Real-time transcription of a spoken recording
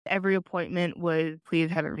every appointment was,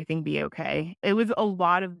 please have everything be okay. It was a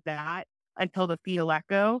lot of that until the fetal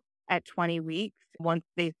echo at 20 weeks. Once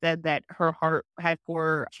they said that her heart had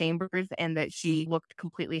 4 chambers and that she looked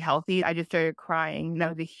completely healthy, I just started crying. That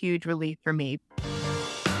was a huge relief for me.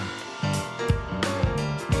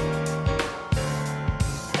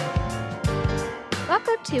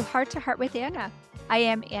 Welcome to Heart to Heart with Anna. I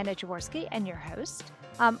am Anna Jaworski and your host.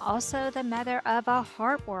 I'm also the mother of a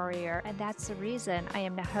heart warrior, and that's the reason I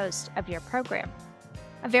am the host of your program.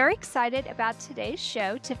 I'm very excited about today's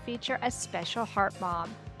show to feature a special heart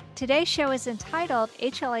mom. Today's show is entitled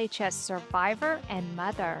HLHS Survivor and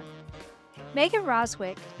Mother. Meghan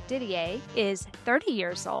Roswick-Didier is 30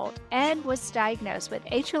 years old and was diagnosed with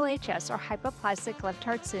HLHS or hypoplastic left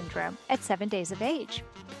heart syndrome at 7 days of age.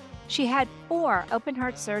 She had 4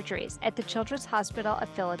 open-heart surgeries at the Children's Hospital of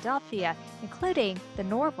Philadelphia, including the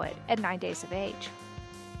Norwood at 9 days of age.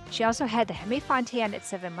 She also had the hemi-Fontan at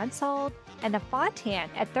 7 months old and the Fontan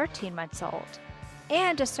at 13 months old,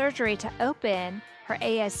 and a surgery to open her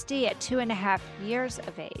ASD at 2.5 years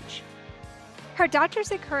of age. Her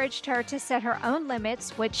doctors encouraged her to set her own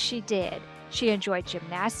limits, which she did. She enjoyed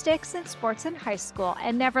gymnastics and sports in high school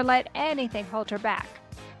and never let anything hold her back.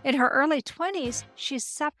 In her early 20s, she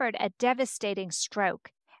suffered a devastating stroke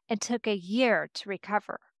and took a year to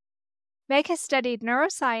recover. Meg has studied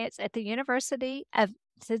neuroscience at the University of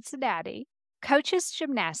Cincinnati, coaches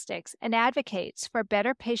gymnastics, and advocates for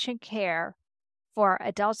better patient care for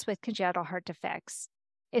adults with congenital heart defects.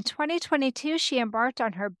 In 2022, she embarked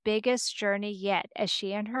on her biggest journey yet as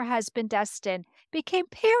she and her husband, Dustin, became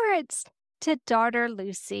parents to daughter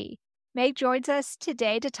Lucy. Meg joins us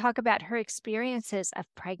today to talk about her experiences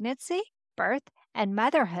of pregnancy, birth, and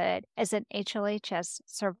motherhood as an HLHS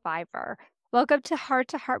survivor. Welcome to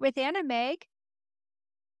Heart with Anna, Meg.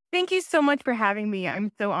 Thank you so much for having me.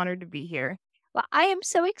 I'm so honored to be here. Well, I am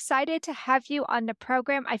so excited to have you on the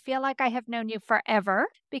program. I feel like I have known you forever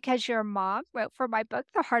because your mom wrote for my book,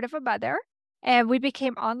 The Heart of a Mother, and we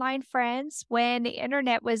became online friends when the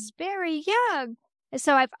internet was very young. And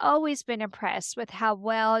so I've always been impressed with how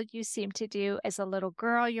well you seem to do as a little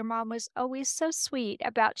girl. Your mom was always so sweet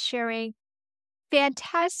about sharing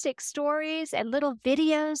fantastic stories and little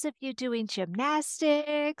videos of you doing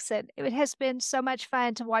gymnastics. And it has been so much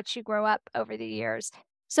fun to watch you grow up over the years.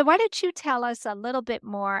 So why don't you tell us a little bit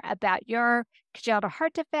more about your congenital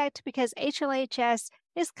heart defect? Because HLHS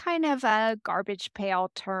is kind of a garbage pail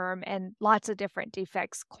term and lots of different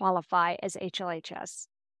defects qualify as HLHS.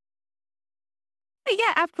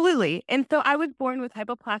 Yeah, absolutely. And so I was born with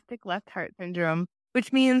hypoplastic left heart syndrome,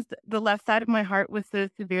 which means the left side of my heart was so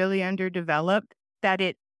severely underdeveloped that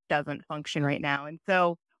it doesn't function right now. And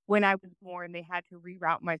so when I was born, they had to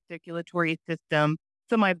reroute my circulatory system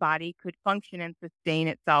so my body could function and sustain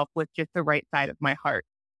itself with just the right side of my heart.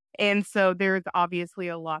 And so there's obviously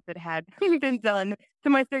a lot that had been done to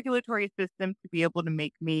my circulatory system to be able to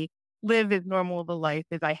make me live as normal of a life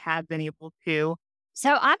as I had been able to.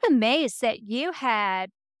 So I'm amazed that you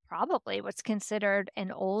had probably what's considered an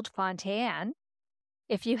old Fontan,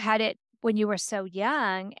 if you had it when you were so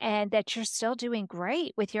young, and that you're still doing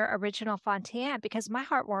great with your original Fontan, because my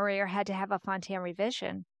heart warrior had to have a Fontan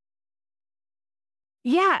revision.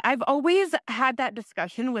 Yeah, I've always had that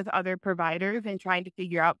discussion with other providers and trying to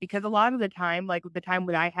figure out because a lot of the time, like the time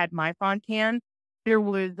when I had my Fontan, there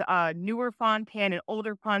was a newer Fontan and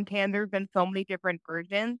older Fontan. There have been so many different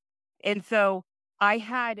versions. And so I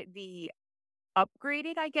had the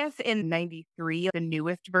upgraded, I guess, in 93, the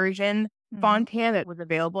newest version Fontan that was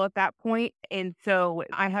available at that point. And so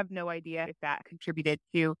I have no idea if that contributed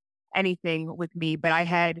to anything with me, but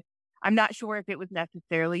I'm not sure if it was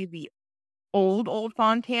necessarily the old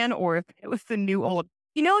Fontan or if it was the new old.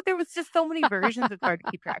 There was just so many versions, it's hard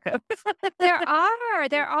to keep track of.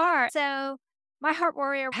 There are. So my heart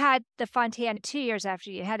warrior had the Fontan 2 years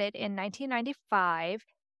after you had it in 1995.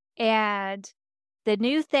 And the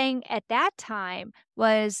new thing at that time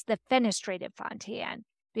was the fenestrated Fontan,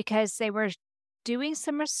 because they were doing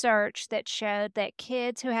some research that showed that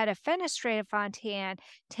kids who had a fenestrated Fontan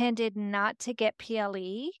tended not to get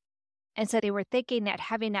PLE. And so they were thinking that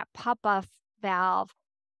having that pop-off valve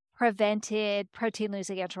prevented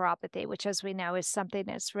protein-losing enteropathy, which, as we know, is something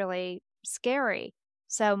that's really scary.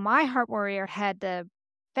 So my heart warrior had the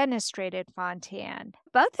fenestrated Fontan.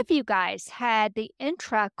 Both of you guys had the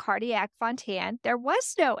intracardiac Fontan. There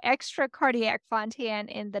was no extracardiac Fontan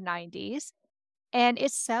in the 90s. And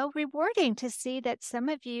it's so rewarding to see that some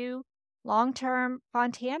of you long-term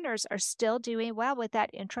Fontaners are still doing well with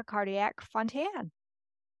that intracardiac Fontan.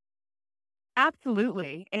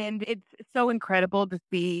 Absolutely. And it's so incredible to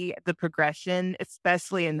see the progression,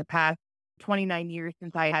 especially in the past 29 years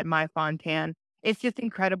since I had my Fontan. It's just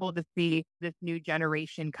incredible to see this new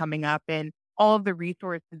generation coming up and all of the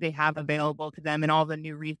resources they have available to them and all the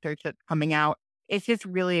new research that's coming out. It's just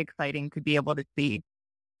really exciting to be able to see.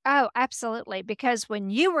 Oh, absolutely. Because when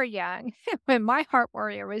you were young, when my heart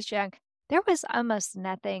warrior was young, there was almost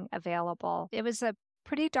nothing available. It was a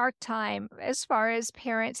pretty dark time as far as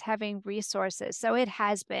parents having resources. So it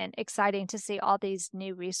has been exciting to see all these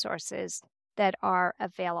new resources that are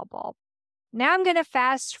available. Now I'm going to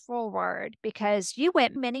fast forward because you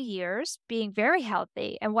went many years being very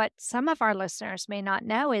healthy. And what some of our listeners may not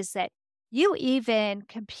know is that you even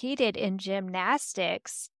competed in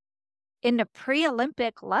gymnastics in the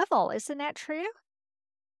pre-Olympic level, isn't that true?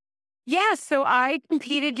 Yeah, so I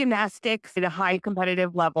competed gymnastics at a high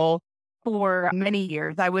competitive level for many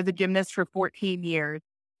years. I was a gymnast for 14 years.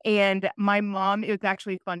 And my mom, it was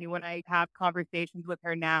actually funny when I have conversations with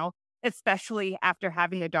her now, especially after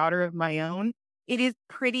having a daughter of my own. It is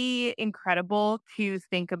pretty incredible to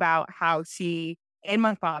think about how she and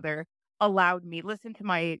my father allowed me, listen to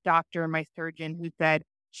my doctor, my surgeon, who said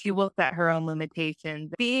she will set her own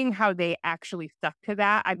limitations. Seeing how they actually stuck to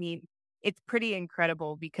that, I mean, it's pretty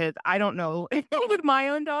incredible because I don't know with my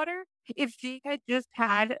own daughter, if she had just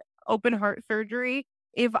had open heart surgery,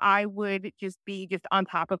 if I would just be just on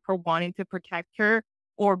top of her wanting to protect her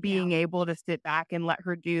or Yeah. being able to sit back and let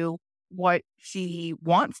her do what she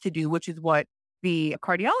wants to do, which is what the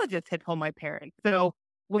cardiologist had told my parents. So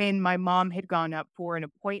when my mom had gone up for an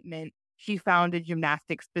appointment, she found a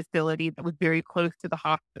gymnastics facility that was very close to the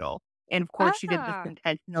hospital. And of course, she did this Ah,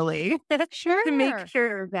 intentionally to make sure.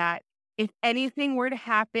 sure that if anything were to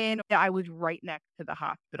happen, I was right next to the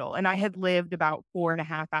hospital, and I had lived about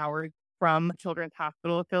 4.5 hours from Children's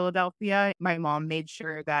Hospital of Philadelphia. My mom made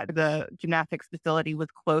sure that the gymnastics facility was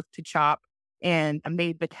close to CHOP and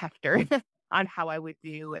made the tester on how I would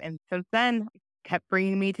do. And since then, kept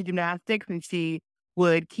bringing me to gymnastics, and she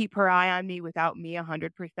would keep her eye on me without me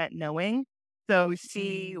 100% knowing. So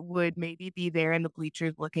she Mm. would maybe be there in the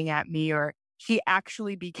bleachers looking at me, or she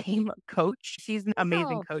actually became a coach. She's an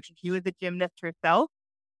amazing Oh, coach. She was a gymnast herself.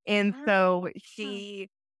 And ah, so ah.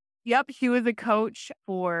 she was a coach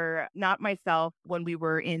for not myself when we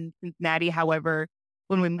were in Cincinnati. However,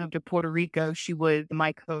 when we moved to Puerto Rico, she was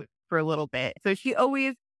my coach for a little bit. So she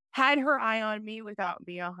always had her eye on me without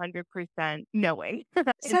me 100% knowing.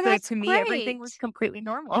 And So so that's to me, everything was great. completely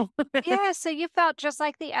normal. Yeah, so you felt just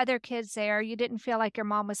like the other kids there. You didn't feel like your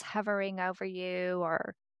mom was hovering over you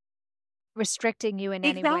or restricting you in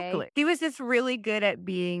any way. Exactly. She was just really good at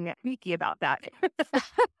being sneaky about that.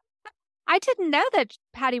 I didn't know that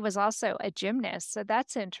Patty was also a gymnast, so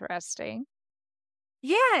that's interesting.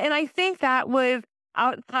 Yeah, and I think that was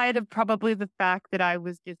outside of probably the fact that I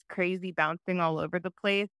was just crazy bouncing all over the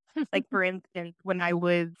place. Like, for instance, when I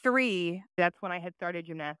was 3, that's when I had started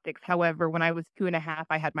gymnastics. However, when I was 2.5,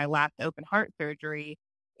 I had my last open heart surgery.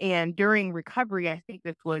 And during recovery, I think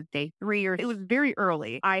this was day 3 or it was very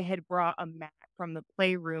early. I had brought a mat from the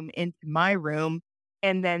playroom into my room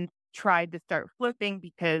and then tried to start flipping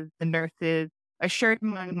because the nurses assured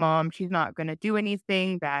my mom she's not going to do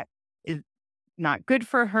anything that is not good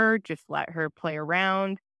for her, just let her play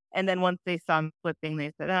around. And then once they saw me flipping,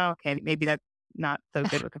 they said, "Oh, okay, maybe that's not so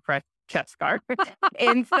good with a fresh chest scar."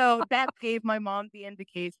 And so that gave my mom the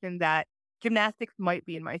indication that gymnastics might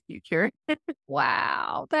be in my future.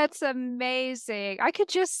 Wow, that's amazing. I could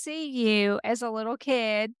just see you as a little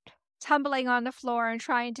kid tumbling on the floor and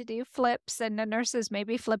trying to do flips and the nurses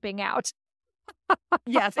maybe flipping out.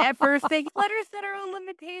 Yes, at first they let her set her own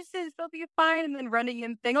limitations, she'll be fine, and then running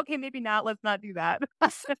in saying, "Okay, maybe not, let's not do that."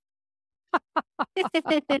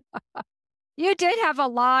 You did have a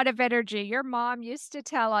lot of energy. Your mom used to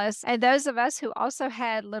tell us, and those of us who also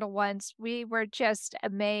had little ones, we were just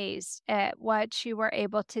amazed at what you were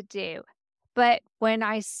able to do. But when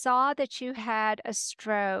I saw that you had a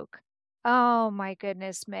stroke, oh my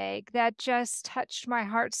goodness, Meg, that just touched my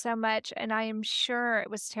heart so much. And I am sure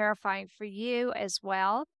it was terrifying for you as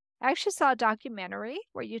well. I actually saw a documentary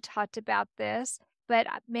where you talked about this, but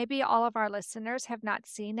maybe all of our listeners have not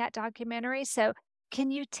seen that documentary. So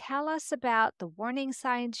can you tell us about the warning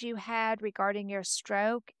signs you had regarding your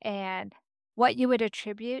stroke and what you would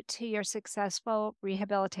attribute to your successful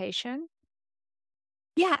rehabilitation?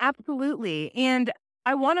 Yeah, absolutely. And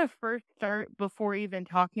I want to first start before even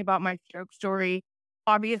talking about my stroke story.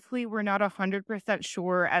 Obviously, we're not 100%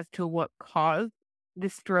 sure as to what caused the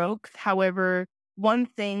strokes. However, one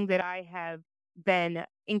thing that I have been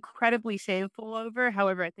incredibly shameful over,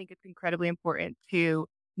 however, I think it's incredibly important to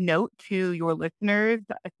note to your listeners,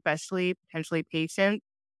 especially potentially patients,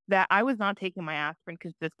 that I was not taking my aspirin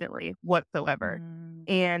consistently whatsoever.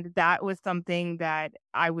 And that was something that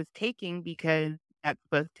I was taking because that's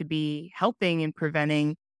supposed to be helping in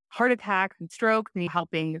preventing heart attacks and strokes and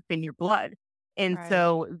helping thin your blood. And Right.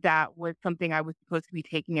 so that was something I was supposed to be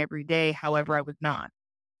taking every day. However, I was not.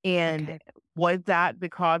 And Okay. was that the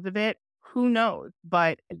cause of it? Who knows?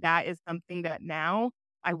 But that is something that now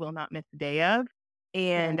I will not miss a day of.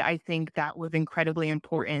 And Good. I think that was incredibly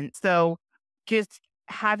important. So just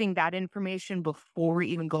having that information before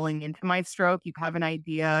even going into my stroke, you have an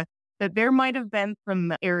idea that there might have been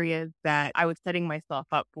some areas that I was setting myself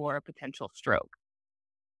up for a potential stroke.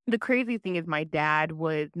 The crazy thing is my dad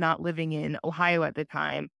was not living in Ohio at the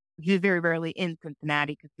time. He was very rarely in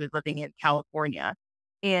Cincinnati because he was living in California.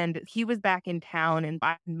 And he was back in town and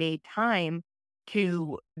I made time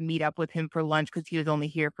to meet up with him for lunch because he was only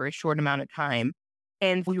here for a short amount of time.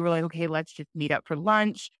 And we were like, okay, let's just meet up for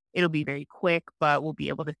lunch. It'll be very quick, but we'll be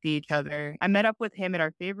able to see each other. I met up with him at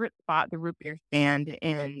our favorite spot, the root beer stand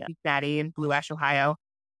in Cincinnati in Blue Ash, Ohio.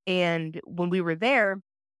 And when we were there,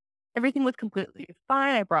 everything was completely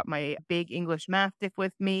fine. I brought my big English Mastiff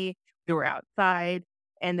with me. We were outside.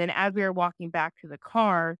 And then as we were walking back to the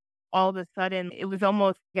car, all of a sudden it was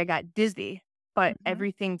almost like I got dizzy, but Mhm.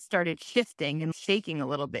 everything started shifting and shaking a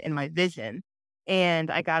little bit in my vision. And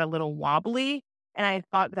I got a little wobbly and I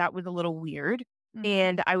thought that was a little weird. Mhm.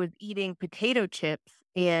 And I was eating potato chips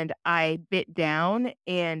and I bit down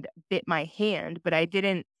and bit my hand, but I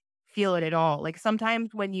didn't feel it at all. Like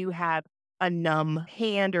sometimes when you have a numb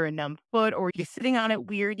hand or a numb foot, or you're sitting on it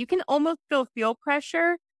weird. You can almost still feel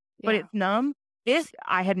pressure, but Yeah. it's numb. This,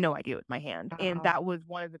 I had no idea with my hand. And Oh. that was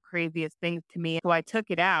one of the craziest things to me. So I took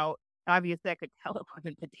it out. Obviously, I could tell it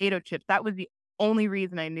wasn't potato chips. That was the only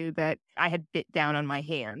reason I knew that I had bit down on my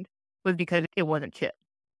hand was because it wasn't chips.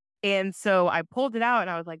 And so I pulled it out and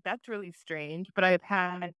I was like, that's really strange. But I've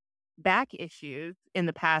had back issues in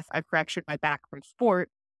the past. I fractured my back from sport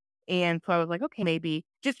and so I was like, okay, maybe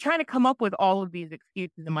just trying to come up with all of these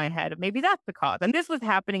excuses in my head of maybe that's the cause. And this was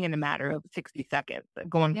happening in a matter of 60 seconds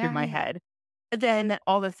going through Yeah. my head. And then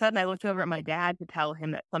all of a sudden I looked over at my dad to tell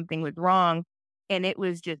him that something was wrong. And it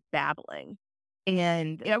was just babbling.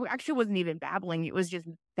 And it actually wasn't even babbling, it was just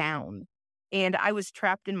sound. And I was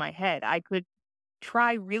trapped in my head. I could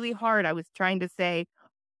try really hard. I was trying to say,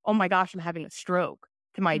 oh my gosh, I'm having a stroke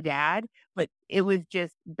to my Mm. dad, but it was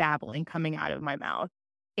just babbling coming out of my mouth.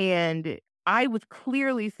 And I was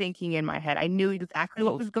clearly thinking in my head, I knew exactly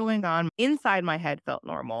what was going on. Inside my head felt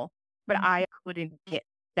normal, but Mhm. I couldn't get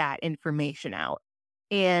that information out.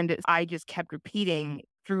 And I just kept repeating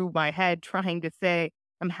through my head, trying to say,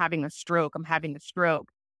 I'm having a stroke. I'm having a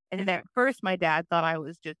stroke. And then at first, my dad thought I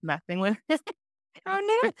was just messing with it. Oh,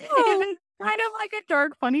 no. It's kind of like a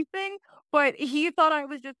dark, funny thing, but he thought I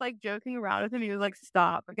was just like joking around with him. He was like,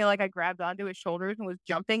 stop. Okay, like I grabbed onto his shoulders and was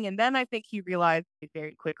jumping. And then I think he realized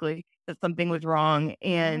very quickly that something was wrong.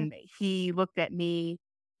 Yeah. And he looked at me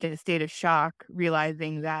in a state of shock,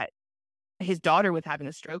 realizing that his daughter was having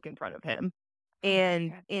a stroke in front of him. Oh my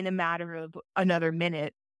And god. in a matter of another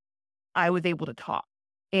minute, I was able to talk.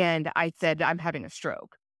 And I said, I'm having a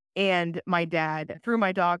stroke. And my dad threw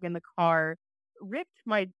my dog in the car, ripped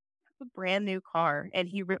my brand new car, and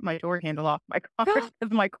he ripped my door handle off my car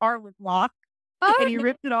because my car was locked. And Oh, he no.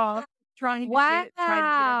 ripped it off, trying to get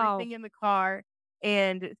Wow. everything in the car.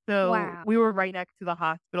 And so Wow. we were right next to the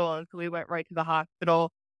hospital. And so we went right to the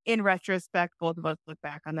hospital. In retrospect, both of us look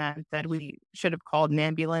back on that and said we should have called an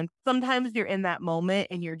ambulance. Sometimes you're in that moment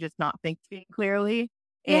and you're just not thinking clearly.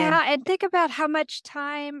 And Yeah, and think about how much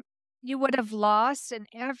time you would have lost, and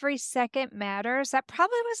every second matters. That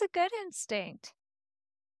probably was a good instinct.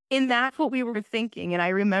 that's what we were thinking. And I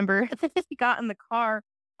remember as we got in the car,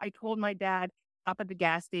 I told my dad, stop at the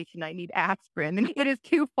gas station. I need aspirin. And it is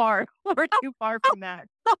too far. We're too far from that.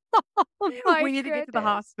 Oh my We need to get to the goodness.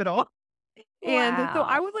 hospital. And so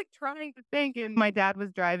I Wow. was like trying to think, and my dad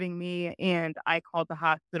was driving me, and I called the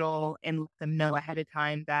hospital and let them know ahead of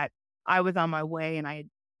time that I was on my way and I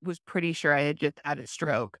was pretty sure I had just had a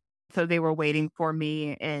stroke. So they were waiting for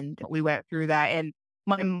me, and we went through that. And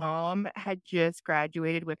my mom had just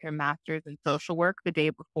graduated with her master's in social work the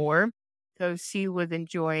day before. So she was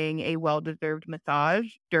enjoying a well deserved massage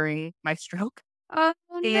during my stroke. Oh,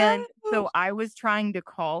 And no. so I was trying to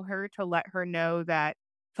call her to let her know that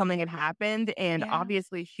something had happened, and Yeah.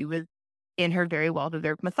 obviously she was in her very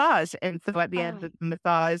well-deserved massage, and so at the end Oh. of the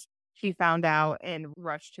massage, she found out and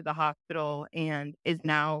rushed to the hospital and is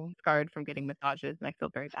now scarred from getting massages, and I feel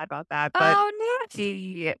very bad about that, but Oh, no.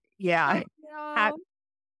 she yeah, Oh, had no.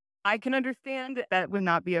 I can understand that would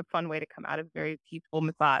not be a fun way to come out of a very peaceful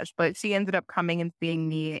massage, but she ended up coming and seeing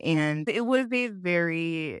me, and it was a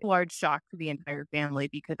very large shock to the entire family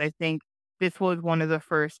because I think this was one of the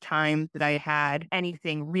first times that I had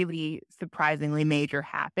anything really surprisingly major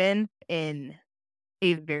happen in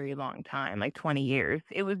a very long time, like 20 years.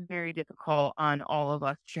 It was very difficult on all of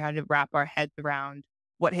us to try to wrap our heads around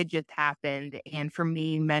what had just happened. And for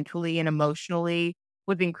me, mentally and emotionally,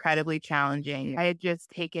 was incredibly challenging. I had just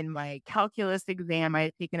taken my calculus exam. I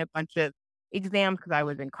had taken a bunch of exams because I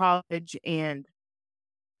was in college, and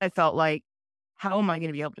I felt like, how am I going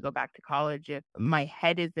to be able to go back to college if my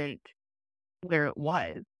head isn't where it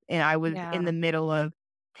was? And I was in Yeah. the middle of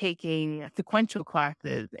taking sequential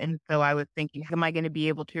classes. And so I was thinking, how am I going to be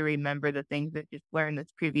able to remember the things that just learned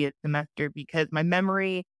this previous semester? Because my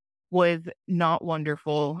memory was not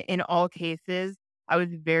wonderful. In all cases, I was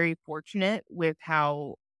very fortunate with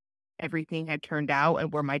how everything had turned out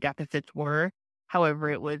and where my deficits were. However,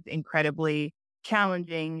 it was incredibly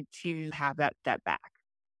challenging to have that step back.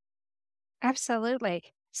 Absolutely.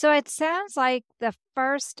 So it sounds like the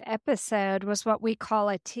first episode was what we call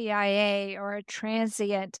a TIA or a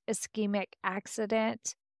transient ischemic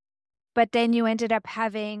accident, but then you ended up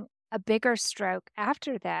having a bigger stroke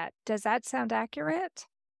after that. Does that sound accurate?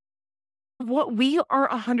 What we are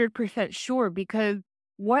 100% sure, because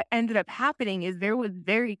what ended up happening is there was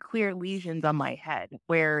very clear lesions on my head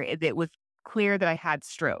where it was clear that I had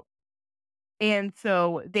stroke. And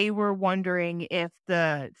so they were wondering if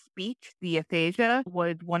the speech, the aphasia,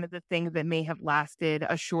 was one of the things that may have lasted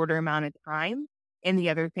a shorter amount of time, and the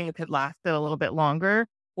other things had lasted a little bit longer.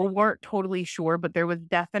 We weren't totally sure, but there was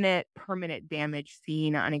definite permanent damage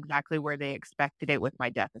seen on exactly where they expected it with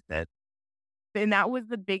my deficit. And that was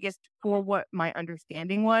the biggest, for what my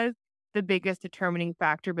understanding was, the biggest determining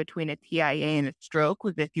factor between a TIA and a stroke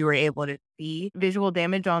was if you were able to see visual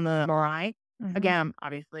damage on the MRI. Mhm. Again,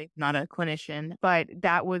 obviously not a clinician, but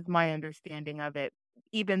that was my understanding of it,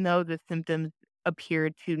 even though the symptoms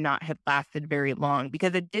appeared to not have lasted very long,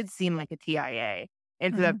 because it did seem like a TIA.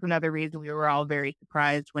 And so Mhm. that's another reason we were all very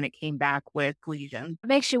surprised when it came back with lesions. It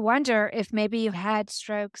makes you wonder if maybe you had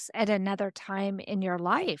strokes at another time in your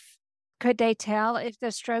life. Could they tell if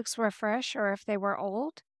the strokes were fresh or if they were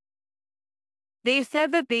old? They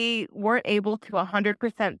said that they weren't able to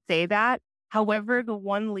 100% say that. However, the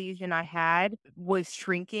one lesion I had was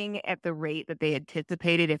shrinking at the rate that they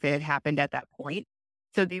anticipated if it had happened at that point.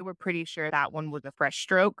 So they were pretty sure that one was a fresh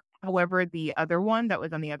stroke. However, the other one that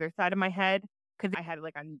was on the other side of my head, because I had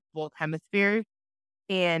like on both hemispheres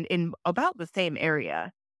and in about the same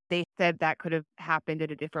area, they said that could have happened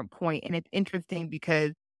at a different point. And it's interesting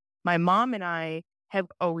because my mom and I have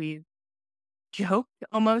always joked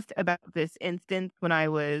almost about this instance when I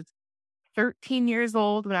was 13 years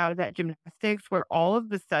old, when I was at gymnastics, where all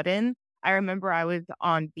of a sudden, I remember I was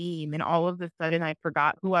on beam and all of a sudden I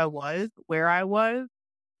forgot who I was, where I was,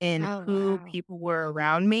 and Oh, who wow. people were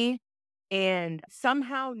around me, and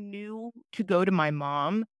somehow knew to go to my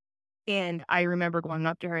mom. And I remember going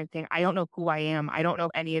up to her and saying, I don't know who I am. I don't know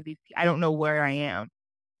any of these. I don't know where I am.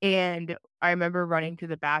 And I remember running to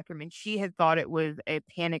the bathroom, and she had thought it was a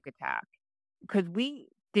panic attack because we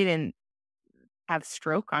didn't have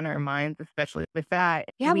stroke on our minds, especially with that.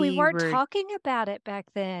 Yeah, we We weren't were, talking about it back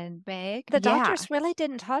then, Meg. The yeah, doctors really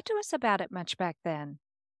didn't talk to us about it much back then.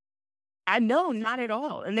 I know, not at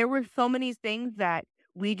all. And there were so many things that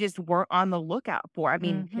we just weren't on the lookout for. I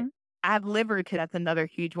mean, Mhm. I have liver too. That's another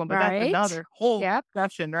huge one, but that's Right? another whole Yep.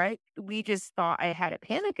 discussion, right? We just thought I had a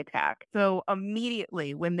panic attack. So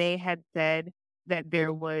immediately when they had said that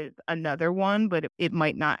there was another one, but it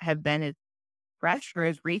might not have been as fresh or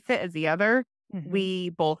as recent as the other, Mhm. we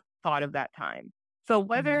both thought of that time. So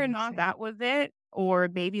whether or not Amazing. that was it, or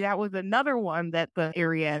maybe that was another one that the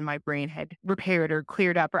area in my brain had repaired or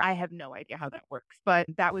cleared up, or I have no idea how that works. But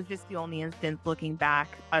that was just the only instance looking back,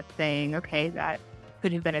 us saying, okay, that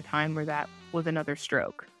could have been a time where that was another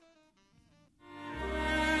stroke.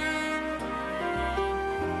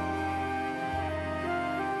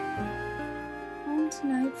 Home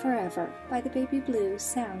Tonight Forever by the Baby Blue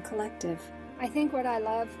Sound Collective. I think what I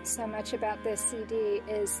love so much about this CD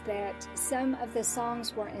is that some of the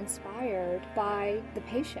songs were inspired by the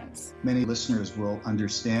patients. Many listeners will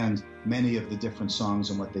understand many of the different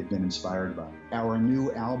songs and what they've been inspired by. Our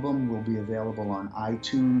new album will be available on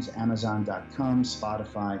iTunes, Amazon.com,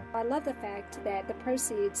 Spotify. I love the fact that the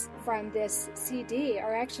proceeds from this CD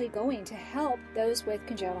are actually going to help those with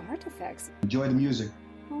congenital heart defects. Enjoy the music.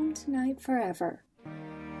 Home Tonight Forever.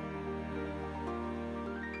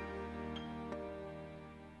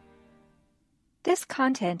 This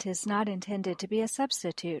content is not intended to be a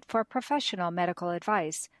substitute for professional medical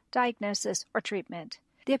advice, diagnosis, or treatment.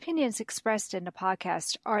 The opinions expressed in the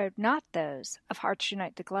podcast are not those of Hearts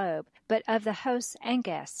Unite the Globe, but of the hosts and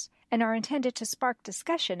guests, and are intended to spark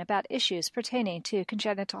discussion about issues pertaining to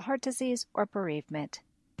congenital heart disease or bereavement.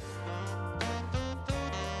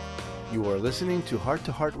 You are listening to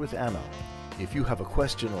Heart with Anna. If you have a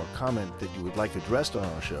question or comment that you would like addressed on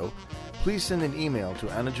our show, please send an email to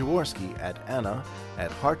Anna Jaworski at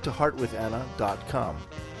anna@hearttoheartwithanna.com.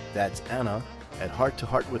 That's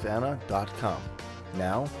anna@hearttoheartwithanna.com.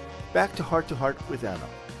 Now, back to Heart with Anna.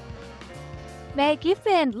 Meg, you've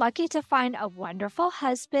been lucky to find a wonderful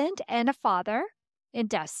husband and a father in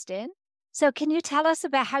Dustin. So can you tell us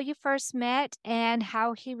about how you first met and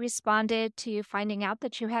how he responded to you finding out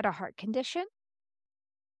that you had a heart condition?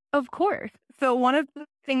 Of course. So one of the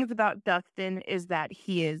things about Dustin is that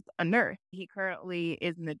he is a nurse. He currently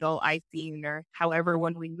is an adult ICU nurse. However,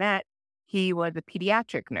 when we met, he was a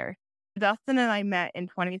pediatric nurse. Dustin and I met in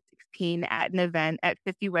 2016 at an event at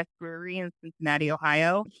 50 West Brewery in Cincinnati,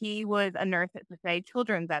 Ohio. He was a nurse at Society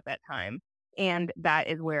Children's at that time, and that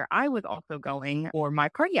is where I was also going for my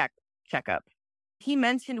cardiac checkup. He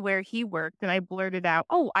mentioned where he worked, and I blurted out,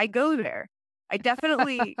 "Oh, I go there." I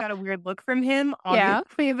definitely got a weird look from him,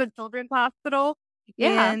 obviously, the children's hospital.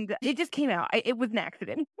 Yeah. And it just came out. It was an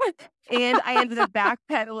accident. And I ended up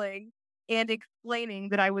backpedaling and explaining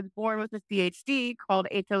that I was born with a CHD called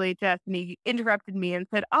HLHS. And he interrupted me and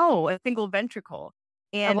said, "Oh, a single ventricle."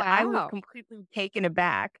 And I was wow. completely taken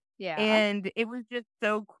aback. Yeah. And it was just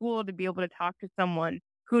so cool to be able to talk to someone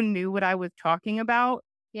who knew what I was talking about.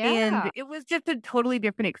 Yeah. And it was just a totally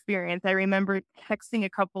different experience. I remember texting a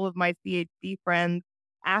couple of my CHD friends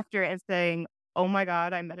after and saying, "Oh my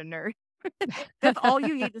God, I met a nurse." That's all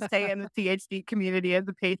you need to say in the CHD community as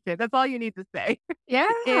a patient. That's all you need to say. Yeah.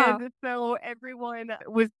 And so everyone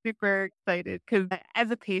was super excited because as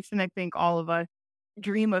a patient, I think all of us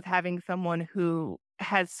dream of having someone who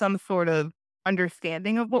has some sort of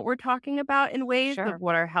understanding of what we're talking about in ways Sure. of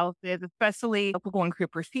what our health is, especially going through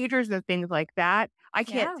procedures and things like that. I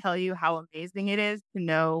can't tell you how amazing it is to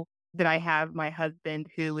know that I have my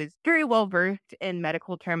husband who is very well versed in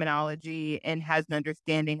medical terminology and has an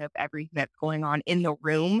understanding of everything that's going on in the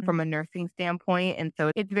room from a nursing standpoint. And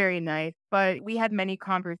so it's very nice. But we had many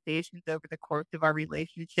conversations over the course of our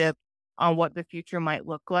relationship on what the future might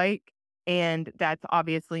look like. And that's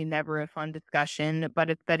obviously never a fun discussion,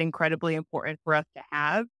 but it's been incredibly important for us to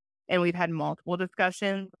have. And we've had multiple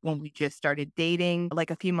discussions when we just started dating,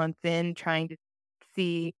 like a few months in, trying to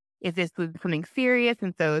see if this was something serious.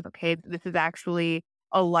 And so, okay, this is actually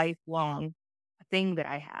a lifelong thing that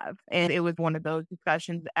I have. And it was one of those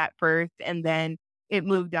discussions at first. And then it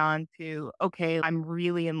moved on to, okay, I'm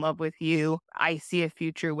really in love with you. I see a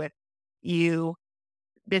future with you.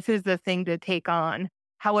 This is the thing to take on.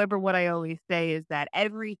 However, what I always say is that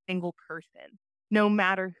every single person, no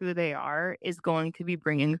matter who they are, is going to be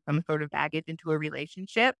bringing some sort of baggage into a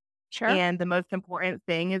relationship. Sure. And the most important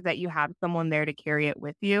thing is that you have someone there to carry it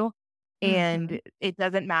with you. And it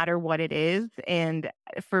doesn't matter what it is. And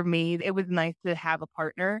for me, it was nice to have a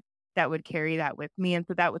partner that would carry that with me. And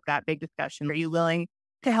so that was that big discussion. Are you willing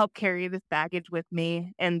to help carry this baggage with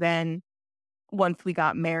me? And then once we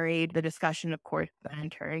got married, the discussion, of course,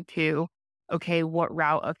 then turned to, okay, what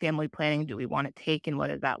route of family planning do we want to take and what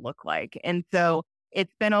does that look like? And so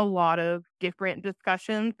it's been a lot of different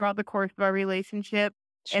discussions throughout the course of our relationship.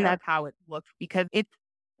 Sure. And that's how it looks because it's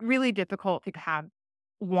really difficult to have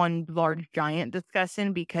one large giant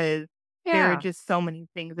discussion because there are just so many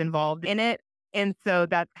things involved in it. And so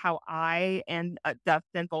that's how I and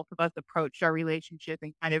Dustin, both of us, approached our relationship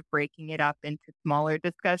and kind of breaking it up into smaller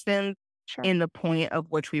discussions. Sure. In the point of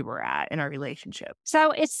which we were at in our relationship.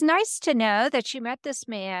 So it's nice to know that you met this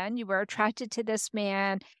man, you were attracted to this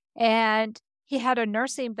man, and he had a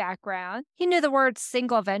nursing background. He knew the word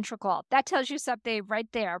single ventricle. That tells you something right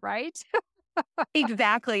there, right?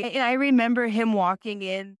 Exactly. And I remember him walking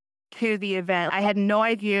in to the event. I had no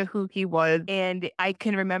idea who he was, and I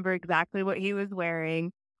can remember exactly what he was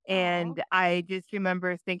wearing. And I just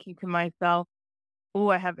remember thinking to myself, "Oh,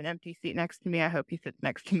 I have an empty seat next to me. I hope he sits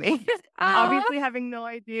next to me." Obviously, having no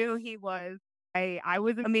idea who he was, I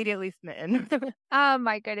was immediately smitten. Oh,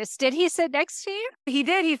 my goodness. Did he sit next to you? He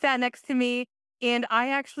did. He sat next to me, and I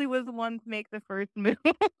actually was the one to make the first move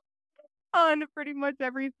on pretty much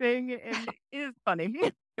everything, and it is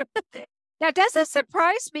funny. That doesn't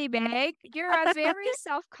surprise me, Meg. You're a very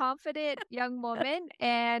self-confident young woman,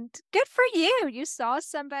 and good for you. You saw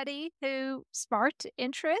somebody who sparked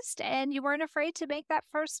interest, and you weren't afraid to make that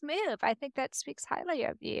first move. I think that speaks highly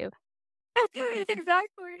of you.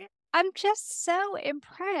 Exactly. I'm just so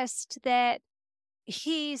impressed that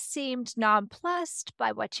he seemed nonplussed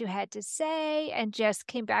by what you had to say and just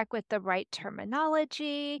came back with the right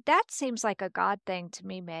terminology. That seems like a God thing to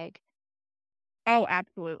me, Meg. Oh,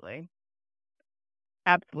 absolutely.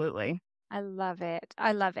 Absolutely. I love it.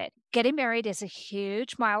 I love it. Getting married is a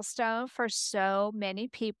huge milestone for so many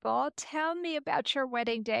people. Tell me about your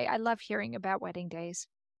wedding day. I love hearing about wedding days.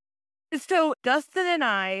 So Dustin and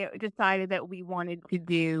I decided that we wanted to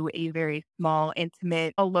do a very small,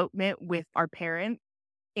 intimate elopement with our parents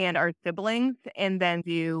and our siblings, and then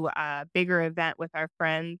do a bigger event with our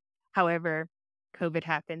friends. However, COVID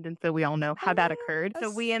happened, and so we all know how that occurred. So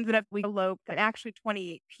Yes. we eloped in actually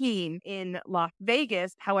 2018 in Las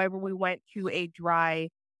Vegas. However, we went to a dry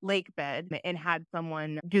lake bed and had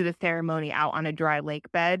someone do the ceremony out on a dry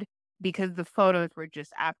lake bed because the photos were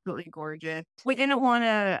just absolutely gorgeous. We didn't want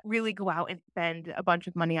to really go out and spend a bunch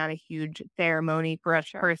of money on a huge ceremony for us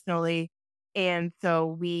Sure. personally. And so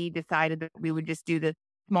we decided that we would just do this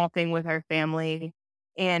small thing with our family.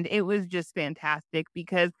 And it was just fantastic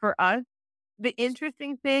because for us, the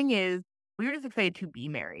interesting thing is we were just excited to be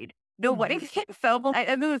married. The wedding Mhm. itself,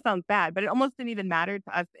 I know it sounds bad, but it almost didn't even matter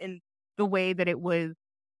to us in the way that it was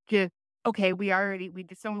just, okay, we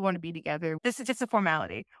just don't want to be together. This is just a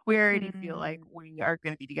formality. We already feel like Mm. we are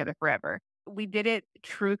going to be together forever. We did it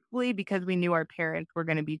truthfully because we knew our parents were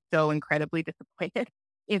going to be so incredibly disappointed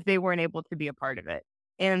if they weren't able to be a part of it.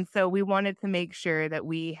 And so we wanted to make sure that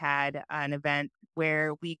we had an event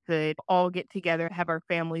where we could all get together, have our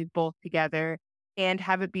families both together, and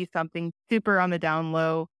have it be something super on the down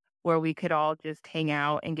low where we could all just hang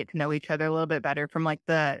out and get to know each other a little bit better from like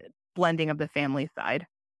the blending of the family side.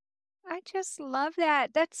 I just love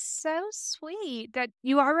that. That's so sweet that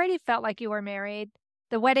you already felt like you were married.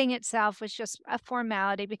 The wedding itself was just a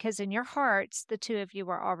formality because in your hearts, the two of you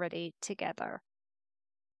were already together.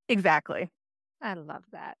 Exactly. I love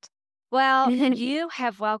that. Well, you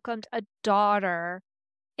have welcomed a daughter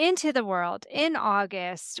into the world in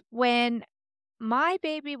August when my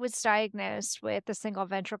baby was diagnosed with a single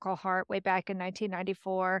ventricle heart way back in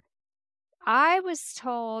 1994. I was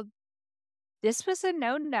told this was a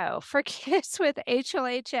no-no for kids with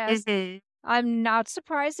HLHS. Mhm. I'm not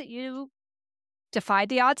surprised that you defied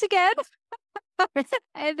the odds again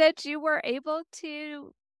and that you were able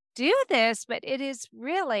to do this, but it is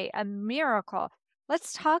really a miracle.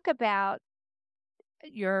 Let's talk about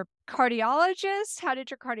your cardiologist. How did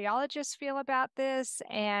your cardiologist feel about this?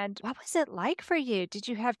 And what was it like for you? Did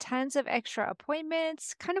you have tons of extra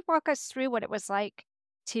appointments? Kind of walk us through what it was like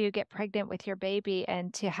to get pregnant with your baby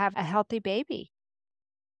and to have a healthy baby.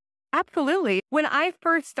 Absolutely. When I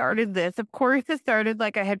first started this, of course, it started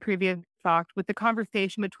like I had previously talked with the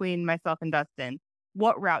conversation between myself and Dustin.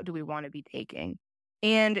 What route do we want to be taking?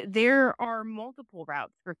 And there are multiple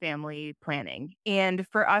routes for family planning. And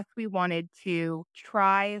for us, we wanted to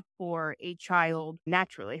try for a child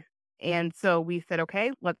naturally. And so we said,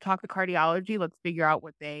 okay, let's talk to cardiology. Let's figure out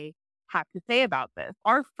what they have to say about this.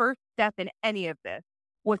 Our first step in any of this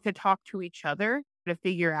was to talk to each other to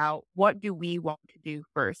figure out what do we want to do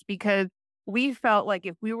first, because we felt like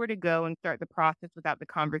if we were to go and start the process without the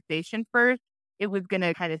conversation first, it was going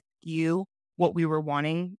to kind of skew what we were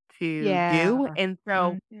wanting to do. Yeah. And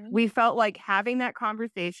so Mhm. we felt like having that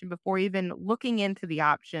conversation before even looking into the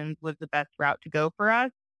options was the best route to go for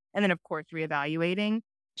us. And then, of course, reevaluating.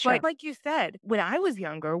 But Sure. like you said, when I was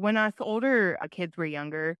younger, when us older kids were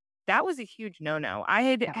younger, that was a huge no-no. I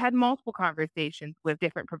had Yeah. had multiple conversations with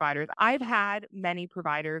different providers. I've had many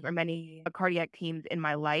providers or many cardiac teams in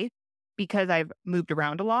my life because I've moved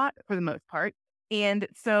around a lot for the most part. And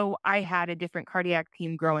so I had a different cardiac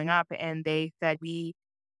team growing up and they said,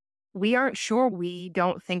 we aren't sure. We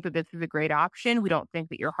don't think that this is a great option. We don't think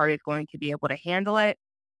that your heart is going to be able to handle it.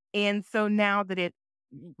 And so now that it's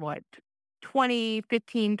what, 20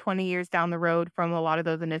 years down the road from a lot of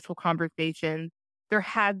those initial conversations, there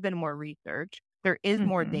has been more research. There is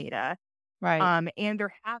more Mhm. data. Right. And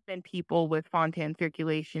there have been people with Fontan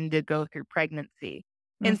circulation to go through pregnancy.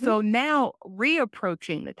 And Mhm. so now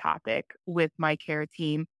reapproaching the topic with my care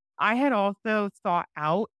team, I had also sought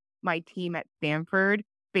out my team at Stanford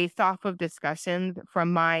based off of discussions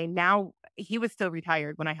from my now, he was still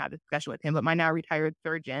retired when I had this discussion with him, but my now retired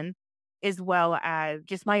surgeon, as well as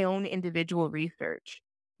just my own individual research.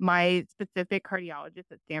 My specific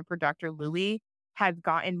cardiologist at Stanford, Dr. Louie, has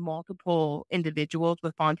gotten multiple individuals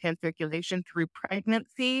with Fontan circulation through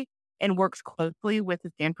pregnancy and works closely with the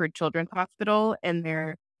Stanford Children's Hospital and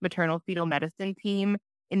their maternal fetal medicine team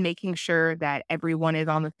in making sure that everyone is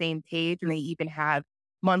on the same page. And they even have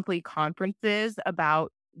monthly conferences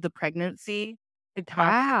about the pregnancy to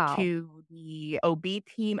talk Wow. to the OB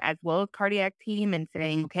team as well as cardiac team and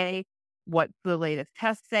saying, okay, what's the latest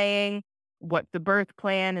test saying? What's the birth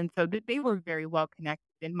plan? And so they were very well connected.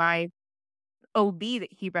 And my OB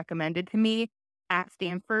that he recommended to me at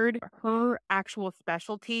Stanford, her actual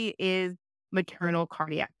specialty is maternal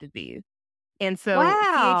cardiac disease. And so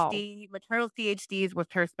Wow. maternal CHDs was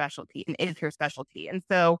her specialty and is her specialty. And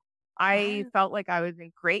so I Wow. felt like I was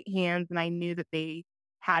in great hands and I knew that they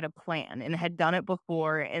had a plan and had done it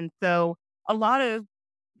before. And so a lot of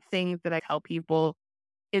things that I tell people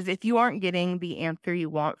is if you aren't getting the answer you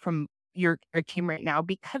want from your care team right now,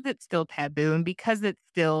 because it's still taboo and because it's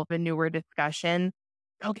still a newer discussion,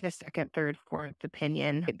 go get a second, third, fourth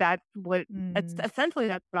opinion. That's what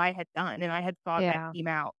I had done. And I had sought that Yeah. team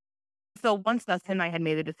out. So once Dustin and I had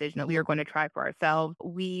made a decision that we were going to try for ourselves,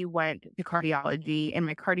 we went to cardiology. And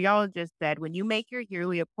my cardiologist said, when you make your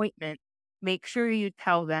yearly appointment, make sure you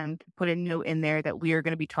tell them to put a note in there that we are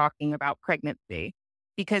going to be talking about pregnancy,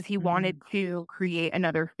 because he wanted to create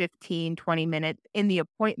another 15, 20 minutes in the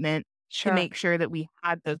appointment to Sure. make sure that we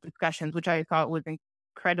had those discussions, which I thought was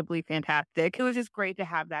incredibly fantastic. It was just great to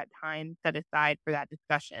have that time set aside for that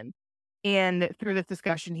discussion. And through this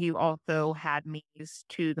discussion, he also had me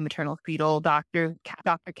to the maternal fetal doctor,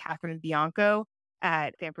 Dr. Catherine Bianco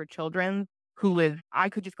at Stanford Children's, I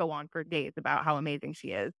could just go on for days about how amazing she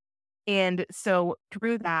is. And so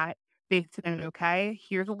through that, they said, okay,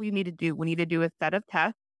 here's what we need to do. We need to do a set of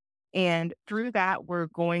tests. And through that, we're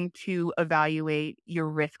going to evaluate your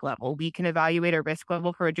risk level. We can evaluate our risk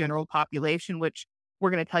level for a general population, which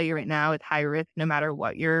we're going to tell you right now is high risk, no matter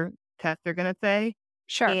what your tests are going to say.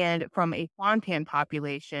 Sure. And from a Fontan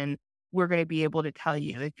population, we're going to be able to tell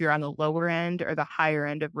you if you're on the lower end or the higher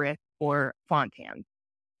end of risk for Fontan.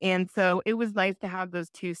 And so it was nice to have those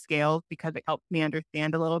two scales because it helped me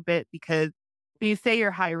understand a little bit, because when you say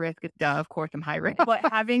you're high risk, it's of course I'm high risk, but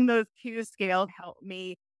having those two scales helped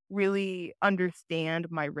me really understand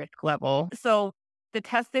my risk level. So the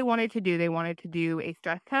tests they wanted to do a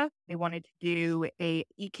stress test. They wanted to do a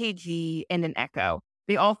EKG and an echo.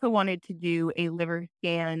 They also wanted to do a liver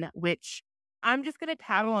scan, which I'm just going to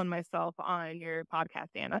tattle on myself on your podcast,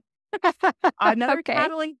 Anna. Another Okay.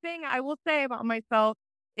 tattling thing I will say about myself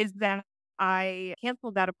is that I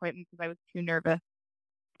canceled that appointment because I was too nervous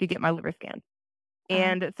to get my liver scanned.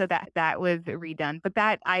 And so that was redone. But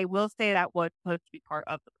that, I will say, that was supposed to be part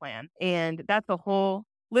of the plan. And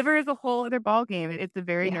liver is a whole other ballgame. It's a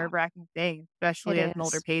very Yeah. nerve-wracking thing, especially It as an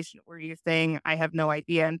older is. patient where you're saying, I have no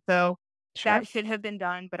idea. And so Sure. that should have been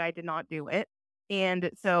done, but I did not do it. And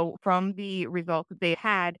so from the results that they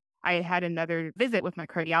had, I had another visit with my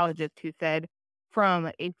cardiologist who said,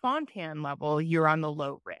 from a Fontan level, you're on the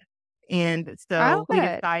low risk. And so we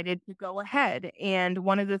Good. decided to go ahead. And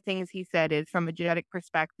one of the things he said is, from a genetic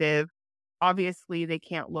perspective, obviously they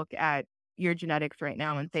can't look at your genetics right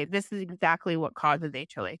now and say, this is exactly what causes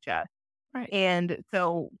HLHS. Right. And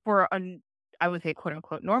so for I would say, quote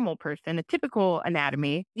unquote, normal person, a typical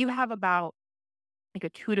anatomy, you have about like a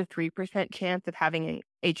 2 to 3% chance of having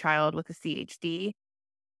a child with a CHD.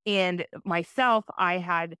 And myself, I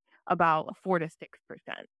had about 4 to 6%,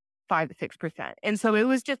 5 to 6%. And so it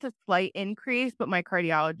was just a slight increase, but my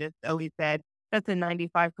cardiologist always said that's a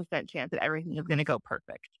 95% chance that everything is going to go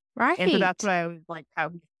perfect. Right. And so that's what I always like how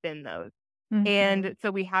he spin those. And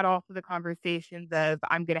so we had also the conversations of,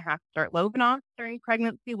 I'm going to have to start Lovenox during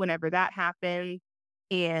pregnancy whenever that happens.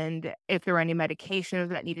 And if there were any medications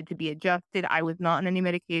that needed to be adjusted, I was not on any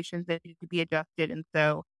medications that needed to be adjusted. And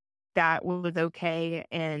so that was okay.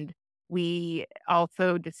 And we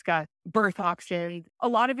also discussed birth options. A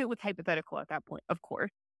lot of it was hypothetical at that point, of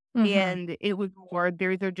course. And it was more,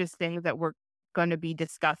 these are just things that we're going to be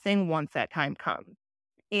discussing once that time comes.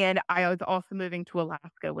 And I was also moving to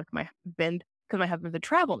Alaska with my husband because my husband's a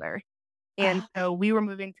travel nurse. And so we were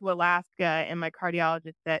moving to Alaska, and my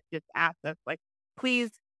cardiologist that just asked us, like, please,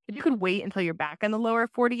 if you could wait until you're back in the lower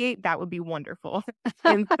 48, that would be wonderful.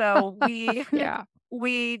 And so Yeah.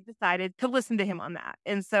 we decided to listen to him on that.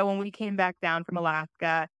 And so when we came back down from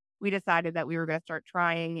Alaska, we decided that we were going to start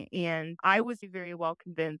trying. And I was very well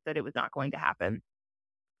convinced that it was not going to happen.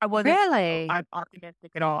 I wasn't Really?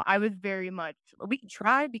 optimistic at all. I was very much, we can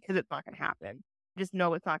try because it's not going to happen. Just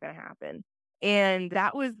know it's not going to happen. And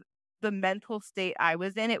that was the mental state I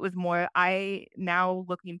was in. It was more, now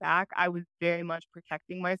looking back, I was very much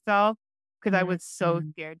protecting myself because I was so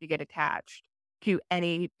scared to get attached to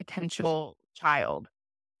any potential child.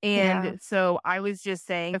 And so I was just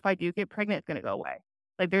saying, if I do get pregnant, it's going to go away.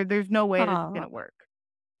 Like there's no way this is going to work.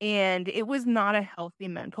 And it was not a healthy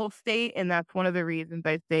mental state. And that's one of the reasons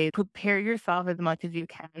I say prepare yourself as much as you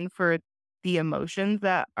can for the emotions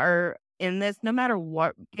that are in this, no matter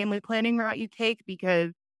what family planning route you take,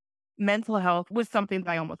 because mental health was something that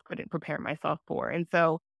I almost couldn't prepare myself for. And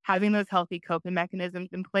so having those healthy coping mechanisms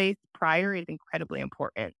in place prior is incredibly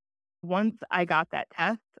important. Once I got that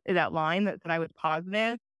test, that line that said I was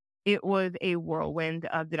positive, it was a whirlwind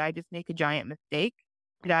of, did I just make a giant mistake?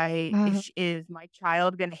 Is my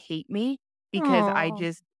child going to hate me because I Oh,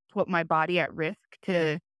 just put my body at risk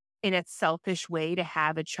to, in a selfish way, to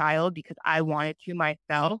have a child because I wanted to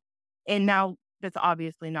myself? And now that's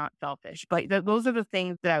obviously not selfish, but those are the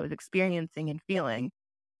things that I was experiencing and feeling.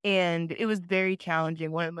 And it was very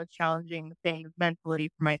challenging, one of the most challenging things mentally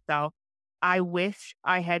for myself. I wish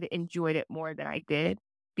I had enjoyed it more than I did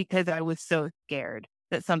because I was so scared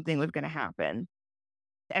that something was going to happen.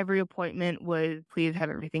 Every appointment was, please have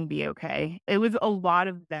everything be okay. It was a lot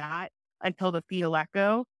of that until the fetal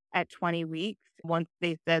echo at 20 weeks. Once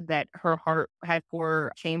they said that her heart had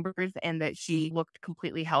 4 chambers and that she looked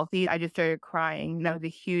completely healthy, I just started crying. That was a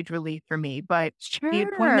huge relief for me. But the sure.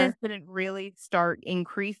 appointments didn't really start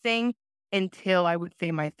increasing until, I would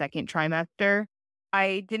say, my second trimester.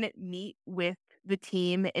 I didn't meet with the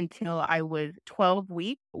team until I was 12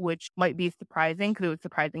 weeks, which might be surprising because it was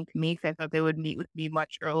surprising to me because I thought they would meet with me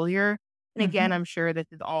much earlier. And again, Mhm, I'm sure this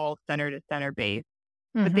is all center to center based,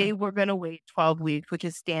 but mhm. they were going to wait 12 weeks, which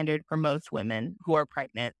is standard for most women who are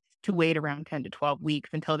pregnant, to wait around 10 to 12 weeks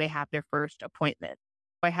until they have their first appointment.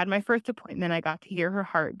 I had my first appointment. I got to hear her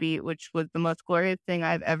heartbeat, which was the most glorious thing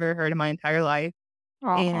I've ever heard in my entire life.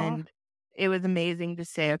 Aw. And it was amazing to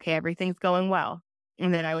say, okay, everything's going well.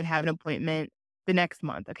 And then I would have an appointment the next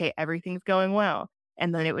month. Okay, everything's going well.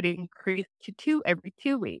 And then it would increase to 2 every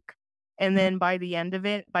 2 weeks. And Mhm. then by the end of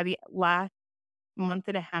it, by the last month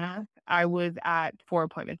and a half, I was at 4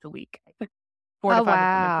 appointments a week, 4 to Oh, 5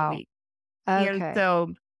 appointments a wow. week. And Okay.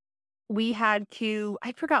 so we had to,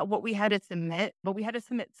 I forgot what we had to submit, but we had to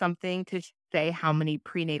submit something to say how many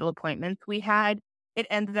prenatal appointments we had. It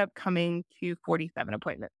ended up coming to 47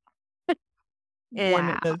 appointments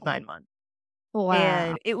in those Wow. 9 months. Wow.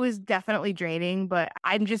 And it was definitely draining, but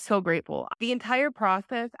I'm just so grateful. The entire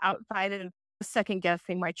process, outside of second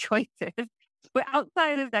guessing my choices, but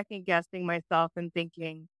outside of second guessing myself and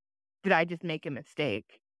thinking, did I just make a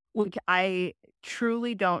mistake? Which I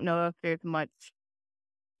truly don't know if there's much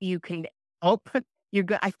you can help.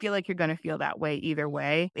 I feel like you're going to feel that way either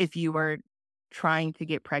way if you are trying to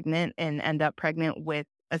get pregnant and end up pregnant with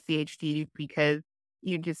a CHD because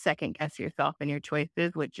you just second guess yourself and your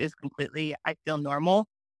choices, which is completely, I feel, normal.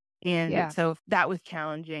 And Yeah. so that was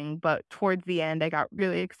challenging. But towards the end, I got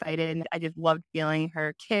really excited. I just loved feeling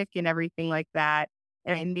her kick and everything like that.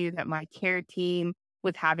 And I knew that my care team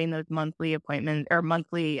was having those monthly appointments or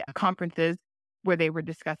monthly conferences where they were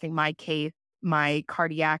discussing my case, my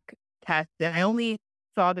cardiac test. And I only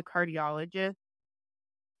saw the cardiologist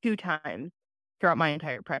 2 times throughout my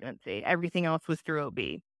entire pregnancy. Everything else was through OB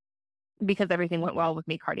because everything went well with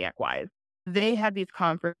me cardiac wise. They had these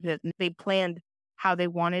conferences and they planned how they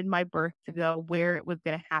wanted my birth to go, where it was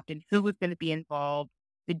going to happen, who was going to be involved,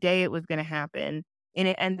 the day it was going to happen. And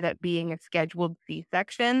it ended up being a scheduled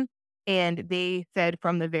C-section. And they said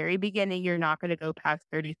from the very beginning, you're not going to go past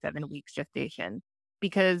 37 weeks gestation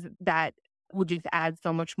because that would just add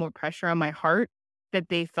so much more pressure on my heart that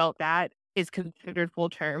they felt that is considered full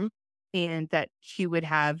term and that she would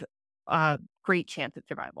have great chance at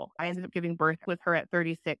survival. I ended up giving birth with her at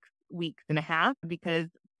 36 weeks and a half because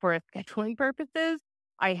for scheduling purposes,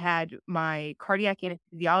 I had my cardiac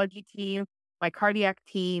anesthesiology team, my cardiac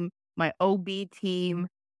team, my OB team,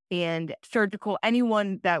 and surgical,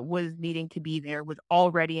 anyone that was needing to be there was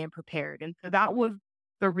all ready and prepared. And so that was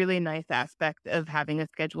the really nice aspect of having a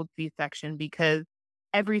scheduled C-section because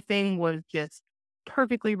everything was just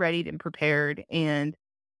perfectly ready and prepared and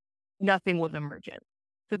nothing was emergent.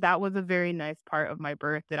 So that was a very nice part of my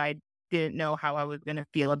birth that I didn't know how I was going to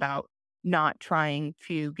feel about not trying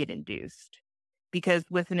to get induced. Because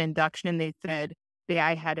with an induction, they said that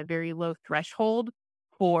I had a very low threshold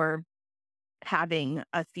for having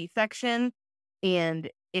a C-section and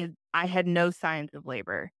I had no signs of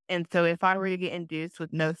labor. And so if I were to get induced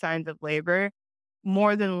with no signs of labor,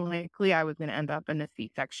 more than likely I was going to end up in a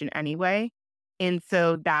C-section anyway. And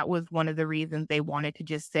so that was one of the reasons they wanted to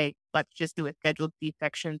just say, let's just do a scheduled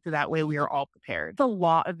C-section so that way we are all prepared. It's a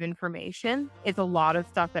lot of information. It's a lot of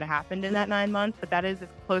stuff that happened in that 9 months, but that is as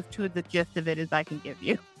close to the gist of it as I can give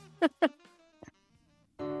you.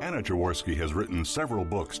 Anna Jaworski has written several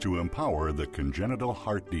books to empower the congenital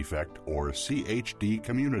heart defect or CHD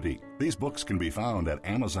community. These books can be found at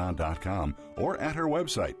Amazon.com or at her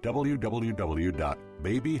website,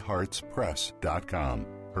 www.babyheartspress.com.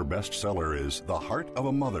 Her bestseller is The Heart of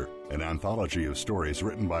a Mother, an anthology of stories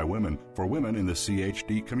written by women for women in the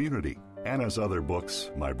CHD community. Anna's other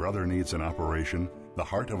books, My Brother Needs an Operation, The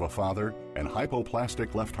Heart of a Father, and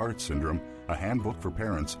Hypoplastic Left Heart Syndrome, a handbook for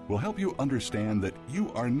parents, will help you understand that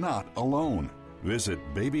you are not alone. Visit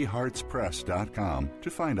babyheartspress.com to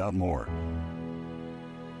find out more.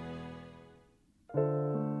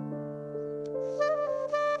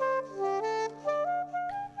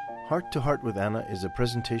 Heart to Heart with Anna is a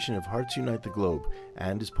presentation of Hearts Unite the Globe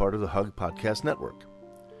and is part of the Hug Podcast Network.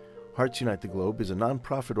 Hearts Unite the Globe is a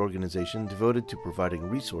non-profit organization devoted to providing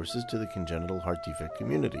resources to the congenital heart defect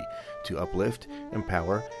community to uplift,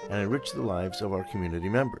 empower, and enrich the lives of our community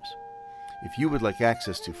members. If you would like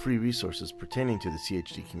access to free resources pertaining to the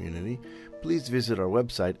CHD community, please visit our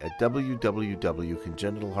website at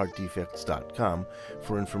www.congenitalheartdefects.com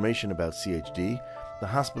for information about CHD, the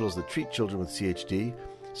hospitals that treat children with CHD,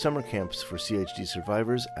 summer camps for CHD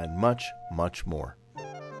survivors, and much, much more.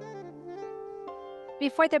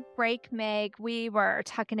 Before the break, Meg, we were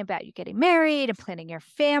talking about you getting married and planning your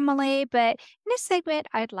family, but in this segment,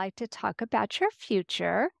 I'd like to talk about your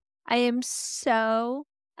future. I am so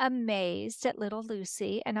amazed at little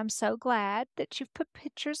Lucy, and I'm so glad that you've put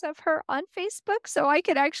pictures of her on Facebook so I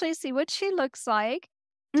can actually see what she looks like.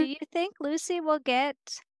 Do you think Lucy will get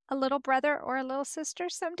a little brother or a little sister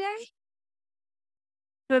someday?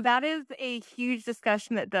 So that is a huge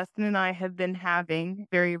discussion that Dustin and I have been having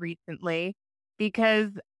very recently, because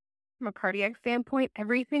from a cardiac standpoint,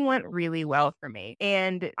 everything went really well for me.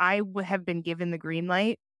 And I have been given the green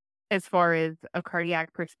light as far as a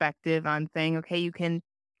cardiac perspective on saying, okay, you can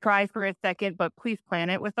try for a second, but please plan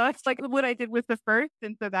it with us, like what I did with the first.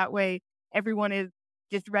 And so that way everyone is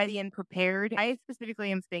just ready and prepared. I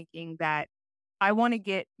specifically am thinking that I want to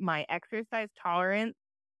get my exercise tolerance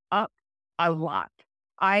up a lot.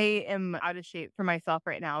 I am out of shape for myself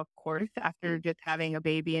right now, of course, after just having a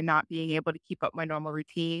baby and not being able to keep up my normal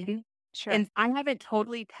routine. Sure. And I haven't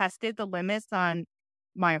totally tested the limits on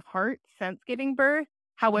my heart since giving birth.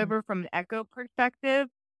 However, from an echo perspective,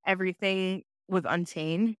 everything was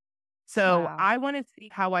unchanged. So Wow. I want to see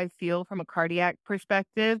how I feel from a cardiac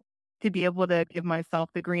perspective to be able to give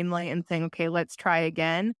myself the green light and saying, okay, let's try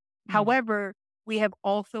again. However, we have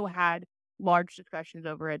also had large discussions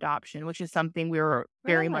over adoption, which is something we were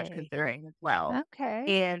very much Really? considering as well.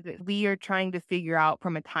 Okay. And we are trying to figure out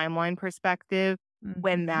from a timeline perspective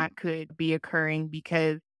when that could be occurring,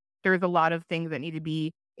 because there's a lot of things that need to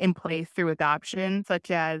be in place through adoption, such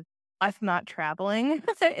as us not traveling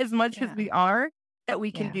as much as we are, that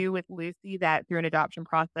we can do with Lucy, that through an adoption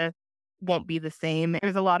process won't be the same.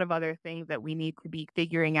 There's a lot of other things that we need to be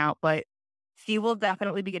figuring out, but she will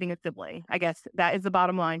definitely be getting a sibling. I guess that is the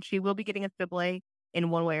bottom line. She will be getting a sibling in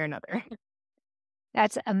one way or another.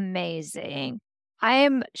 That's amazing. I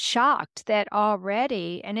am shocked that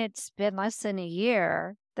already, and it's been less than a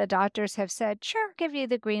year, the doctors have said, sure, give you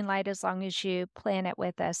the green light as long as you plan it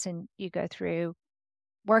with us and you go through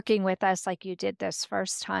working with us like you did this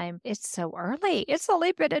first time. It's so early. It's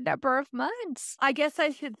only been a number of months. I guess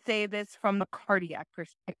I should say this from the cardiac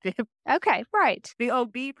perspective. Okay, right. The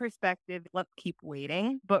OB perspective, let's keep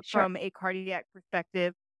waiting. But Sure. from a cardiac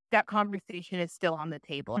perspective, that conversation is still on the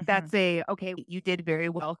table. That's okay, you did very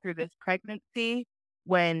well through this pregnancy.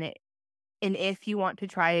 When and if you want to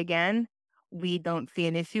try again, we don't see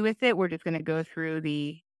an issue with it. We're just going to go through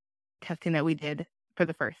the testing that we did for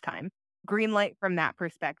the first time. Green light from that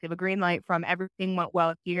perspective, a green light from everything went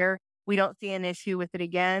well here. We don't see an issue with it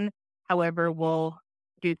again. However, we'll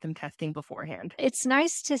do some testing beforehand. It's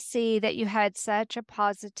nice to see that you had such a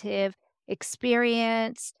positive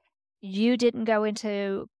experience. You didn't go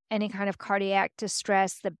into any kind of cardiac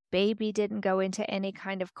distress. The baby didn't go into any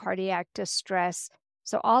kind of cardiac distress.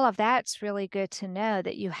 So all of that's really good to know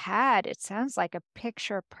that you had, it sounds like a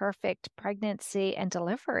picture perfect pregnancy and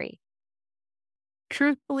delivery.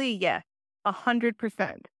 Truthfully, yes,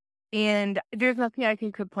 100%. And there's nothing I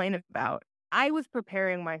can complain about. I was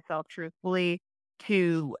preparing myself, truthfully,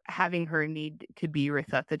 to having her need to be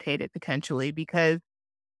resuscitated potentially, because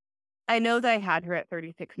I know that I had her at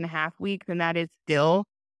 36 and a half weeks, and that is still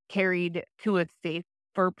carried to a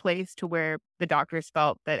safer place to where the doctors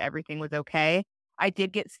felt that everything was okay. I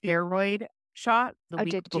did get steroid shots the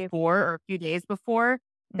week before or a few days before.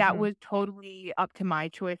 That was totally up to my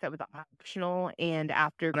choice. That was optional. And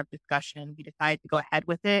after a discussion, we decided to go ahead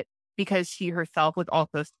with it because she herself was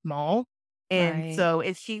also small. And so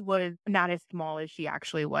if she was not as small as she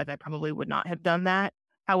actually was, I probably would not have done that.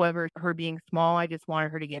 However, her being small, I just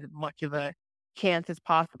wanted her to get as much of a chance as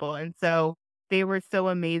possible. And so they were so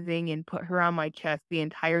amazing and put her on my chest the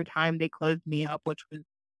entire time. They closed me up, which was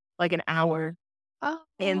like an hour.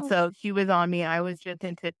 And so she was on me. I was just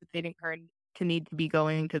anticipating her to need to be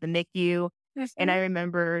going to the NICU. And I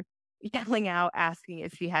remember yelling out, asking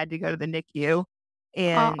if she had to go to the NICU.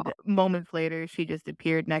 Oh, And moments later, she just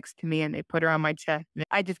appeared next to me and they put her on my chest.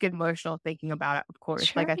 I just get emotional thinking about it, of course.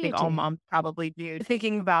 Like sure I you think all do. moms probably do,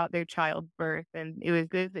 thinking about their child's birth. And it was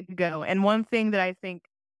good to go. And one thing that I think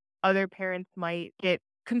other parents might get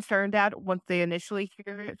concerned at once they initially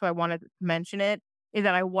hear it, so I wanted to mention it, is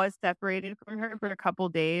that I was separated from her for a couple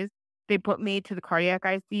days. They put me to the cardiac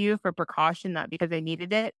ICU for precaution, not because they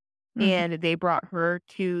needed it. Mhm. And they brought her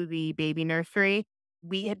to the baby nursery.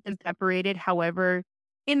 We had been separated. However,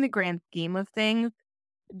 in the grand scheme of things,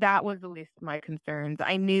 that was the least of my concerns.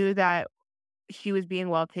 I knew that she was being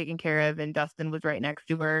well taken care of and Dustin was right next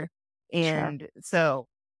to her. Sure. And so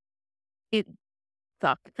it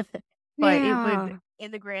sucked. But it was Yeah.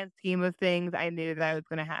 in the grand scheme of things, I knew that I was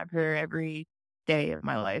gonna have her every day of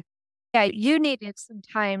my life. Yeah, you needed some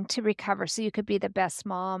time to recover so you could be the best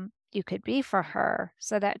mom you could be for her.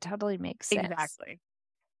 So that totally makes sense. Exactly.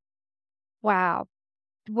 Wow.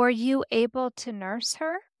 Were you able to nurse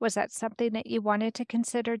her? Was that something that you wanted to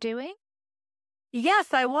consider doing?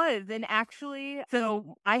 Yes, I was, and actually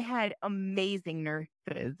so I had amazing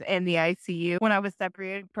nurses in the ICU when I was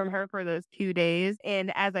separated from her for those 2 days,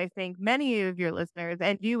 and as I think many of your listeners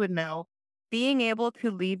and you would know, being able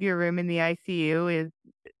to leave your room in the ICU is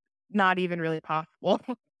not even really possible.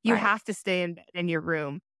 You Right. have to stay in bed in your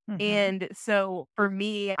room. Mhm. And so for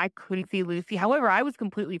me, I couldn't see Lucy. However, I was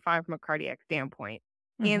completely fine from a cardiac standpoint.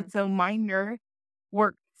 And Mhm. so my nurse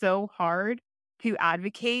worked so hard to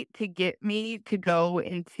advocate to get me to go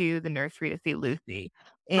into the nursery to see Lucy.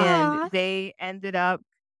 And Aw. they ended up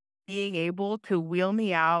being able to wheel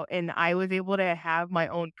me out, and I was able to have my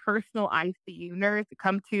own personal ICU nurse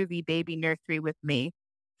come to the baby nursery with me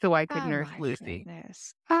so I could Oh nurse my Lucy.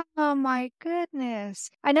 goodness. Oh my goodness.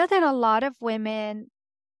 I know that a lot of women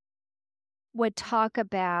would talk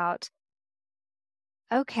about,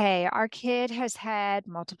 okay, our kid has had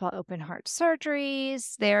multiple open heart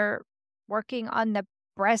surgeries. They're working on the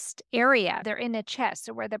breast area. They're in the chest,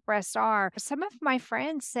 so where the breasts are. Some of my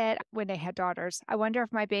friends said when they had daughters, I wonder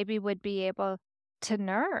if my baby would be able to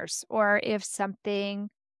nurse or if something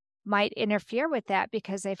might interfere with that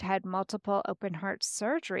because they've had multiple open heart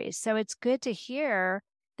surgeries. So it's good to hear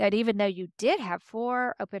that even though you did have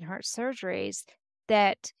 4 open heart surgeries,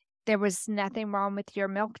 that there was nothing wrong with your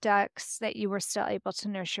milk ducts, that you were still able to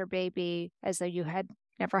nurse your baby as though you had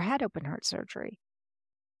never had open heart surgery.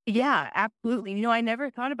 Yeah, absolutely. I never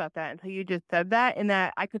thought about that until you just said that, and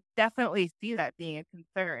that I could definitely see that being a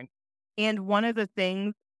concern. And one of the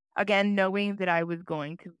things, again, knowing that I was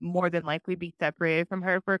going to more than likely be separated from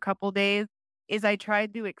her for a couple days, is I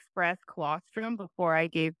tried to express colostrum before I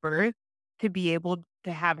gave birth to be able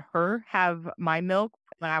to have her have my milk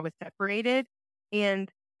when I was separated.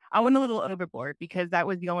 And I went a little overboard because that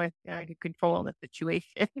was the only thing I could control in the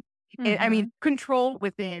situation. I mean, Mhm. control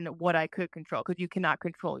within what I could control because you cannot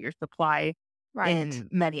control your supply Right. in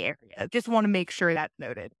many areas. Just want to make sure that's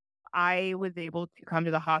noted. I was able to come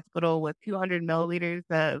to the hospital with 200 milliliters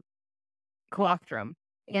of colostrum.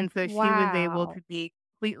 And so she was able Wow. to be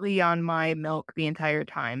completely on my milk the entire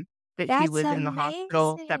time that she That's was in the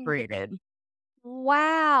hospital amazing. separated.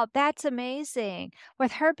 Wow, that's amazing.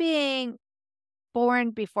 With her being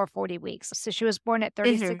born before 40 weeks, so she was born at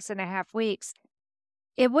Mhm. 36 and a half weeks.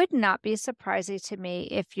 It would not be surprising to me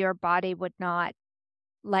if your body would not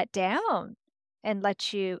let down and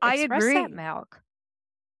let you I express that agree. milk.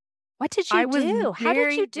 What did you I was do? How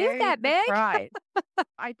did very, you do very that, Meg? surprised.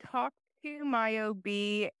 I talked to my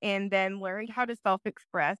OB and then learned how to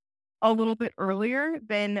self-express a little bit earlier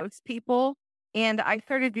than most people. And I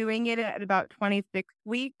started doing it at about 26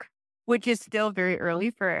 weeks, which is still very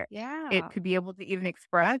early for it Yeah, to be able to even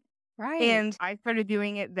express. And right. I started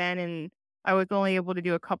doing it then, and I was only able to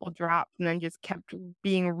do a couple drops and then just kept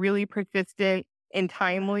being really persistent and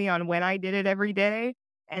timely on when I did it every day.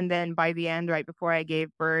 And then by the end, right before I gave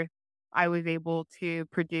birth, I was able to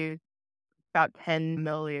produce about 10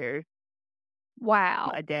 milliliters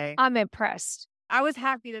Wow. a day. I'm impressed. I was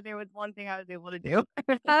happy that there was one thing I was able to do.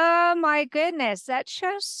 Oh my goodness, that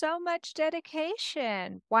shows so much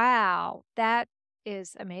dedication. Wow, that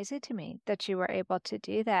is amazing to me that you were able to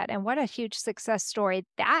do that. And what a huge success story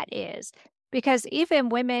that is. Because even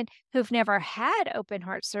women who've never had open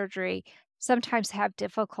heart surgery sometimes have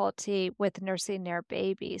difficulty with nursing their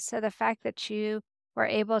babies. So the fact that you were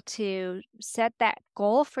able to set that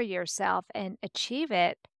goal for yourself and achieve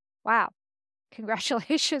it, wow,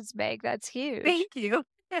 congratulations, Meg. That's huge. Thank you.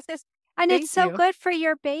 And it's Thank so you. good for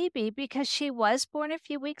your baby because she was born a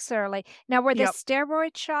few weeks early. Now, were the Yep.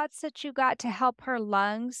 steroid shots that you got to help her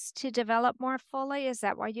lungs to develop more fully? Is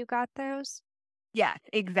that why you got those? Yes,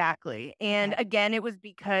 exactly. And Okay. again, it was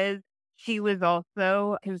because she was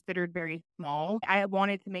also considered very small. I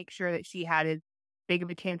wanted to make sure that she had as big of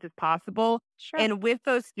a chance as possible. Sure. And with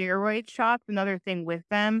those steroid shots, another thing with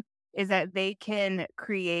them is that they can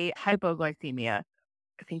create hypoglycemia.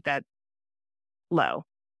 I think that's low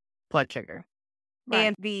blood sugar. Right.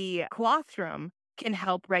 And the colostrum can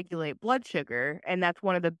help regulate blood sugar. And that's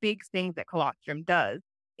one of the big things that colostrum does.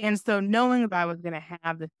 And so knowing that I was going to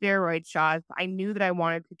have the steroid shots, I knew that I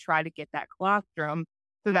wanted to try to get that colostrum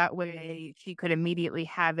so that way she could immediately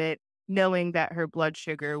have it, knowing that her blood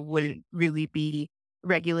sugar wouldn't really be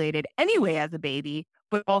regulated anyway as a baby.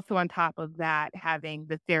 But also on top of that, having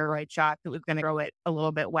the steroid shots, it was going to throw it a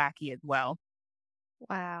little bit wacky as well.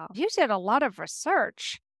 Wow. You did a lot of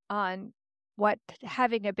research on what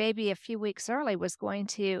having a baby a few weeks early was going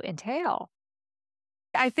to entail.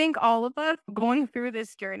 I think all of us going through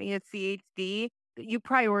this journey of CHD, you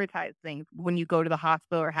prioritize things when you go to the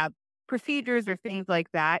hospital or have procedures or things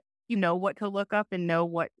like that. You know what to look up and know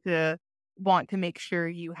what to want to make sure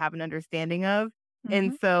you have an understanding of.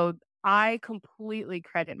 And so I completely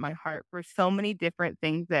credit my heart for so many different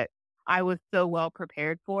things that I was so well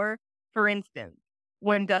prepared for. For instance,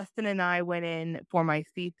 when Dustin and I went in for my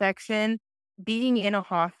C-section, being in a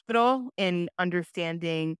hospital and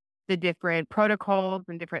understanding the different protocols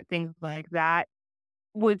and different things like that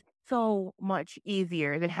was so much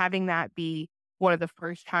easier than having that be one of the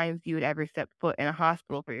first times you would ever step foot in a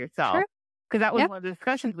hospital for yourself. Sure. Because that was Yep. one of the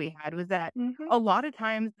discussions we had was that Mhm. a lot of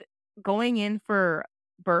times going in for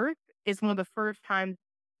birth is one of the first times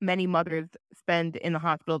many mothers spend in the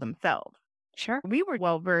hospital themselves. Sure. We were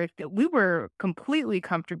well versed. We were completely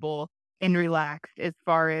comfortable and relaxed as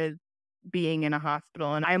far as being in a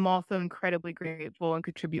hospital. And I'm also incredibly grateful and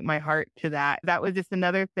contribute my heart to that. That was just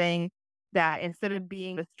another thing that instead of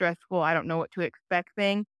being a stressful, I don't know what to expect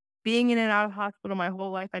thing, being in and out of hospital my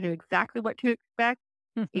whole life, I knew exactly what to expect,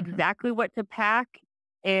 exactly what to pack.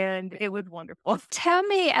 And it was wonderful. Tell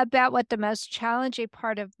me about what the most challenging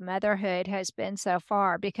part of motherhood has been so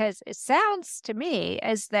far, because it sounds to me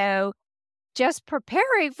as though just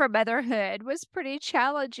preparing for motherhood was pretty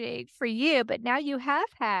challenging for you, but now you have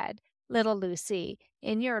had little Lucy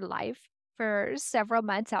in your life for several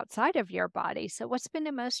months outside of your body. So what's been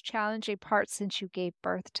the most challenging part since you gave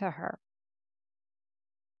birth to her?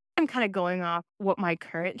 I'm kind of going off what my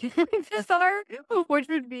current challenges are, which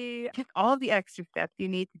would be just all of the extra steps you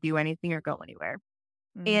need to do anything or go anywhere.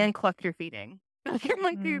 And cluster feeding. Those are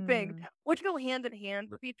my two things, which go hand in hand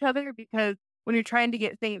with each other because when you're trying to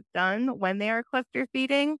get things done when they are cluster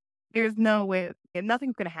feeding, there's no way,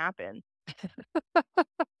 nothing's going to happen.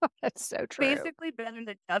 That's so true. Basically, been an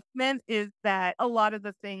adjustment is that a lot of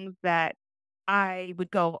the things that I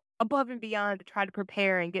would go above and beyond to try to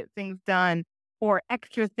prepare and get things done or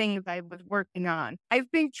extra things I was working on.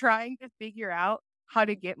 I've been trying to figure out how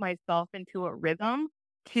to get myself into a rhythm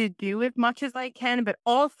to do as much as I can, but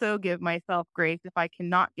also give myself grace if I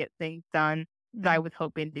cannot get things done that I was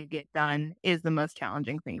hoping to get done is the most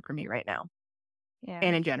challenging thing for me right now. Yeah.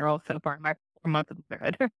 And in general, so far, my 4 months of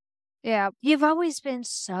motherhood. Yeah. You've always been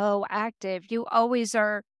so active. You always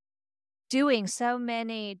are doing so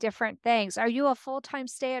many different things. Are you a full-time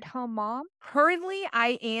stay-at-home mom? Currently,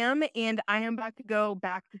 I am, and I am about to go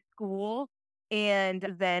back to school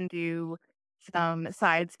and then do some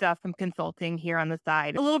side stuff, some consulting here on the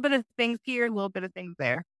side. A little bit of things here, a little bit of things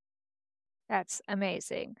there. That's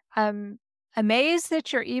amazing. I'm amazed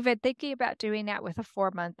that you're even thinking about doing that with a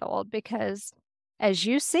 4-month-old because, as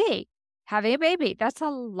you see, having a baby, that's a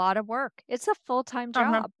lot of work. It's a full-time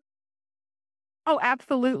job. Oh,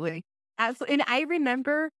 absolutely. Absolutely. And I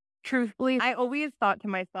remember, truthfully, I always thought to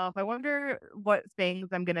myself, I wonder what things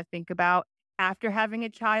I'm going to think about after having a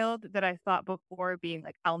child that I thought before being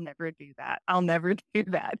like, I'll never do that. I'll never do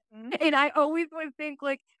that. And I always would think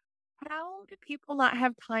like, how do people not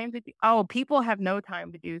have time to do? Oh, people have no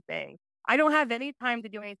time to do things. I don't have any time to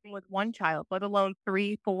do anything with one child, let alone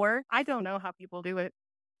 3, 4. I don't know how people do it.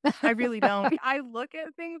 I really don't. I look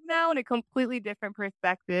at things now in a completely different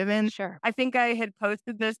perspective. And Sure. I think I had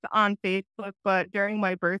posted this on Facebook, but during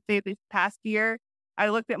my birthday this past year, I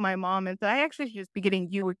looked at my mom and said, I actually should just be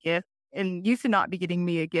getting you a gift. And you should not be getting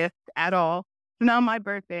me a gift at all. So now my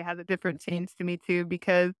birthday has a different change to me too,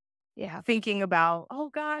 because thinking about, oh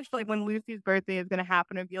gosh, like when Lucy's birthday is going to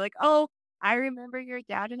happen and be like, oh, I remember your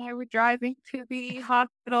dad and I were driving to the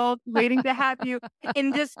hospital waiting to have you.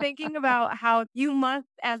 And just thinking about how you must,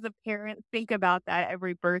 as a parent, think about that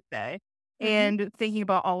every birthday and thinking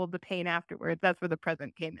about all of the pain afterwards. That's where the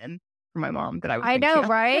present came in for my mom that I was thinking know, of.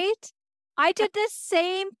 right? I did the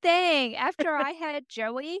same thing. After I had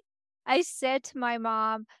Joey, I said to my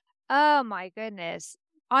mom, oh my goodness,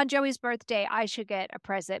 on Joey's birthday, I should get a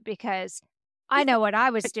present because I know what I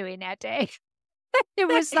was doing that day. It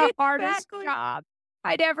was the hardest Exactly. job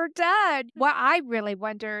I'd ever done. Well, I really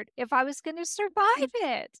wondered if I was going to survive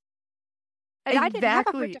it. And I didn't have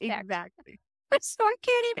a birth defect. Exactly. So I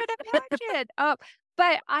can't even imagine.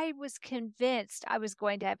 But I was convinced I was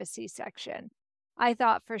going to have a C-section. I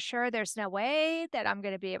thought for sure there's no way that I'm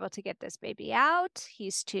going to be able to get this baby out.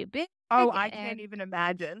 He's too big. Oh, I and can't even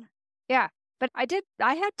imagine. yeah, but I did.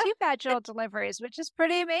 I had 2 vaginal deliveries, which is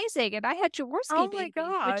pretty amazing. And I had Oh Jaworski my babies,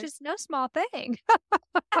 gosh. which is no small thing.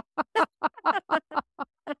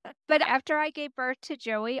 But after I gave birth to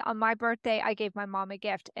Joey on my birthday, I gave my mom a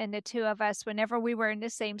gift. And the 2 of us, whenever we were in the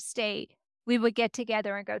same state, we would get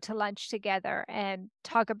together and go to lunch together and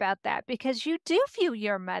talk about that because you do view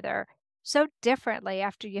your mother so differently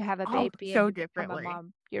after you have a Oh, baby so and you become a differently.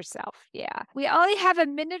 mom yourself. Yeah. We only have a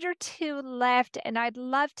minute or 2 left, and I'd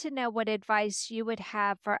love to know what advice you would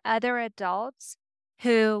have for other adults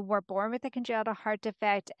who were born with a congenital heart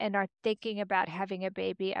defect and are thinking about having a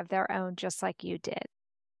baby of their own, just like you did.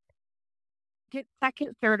 Get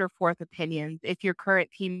second, third, or fourth opinions if your current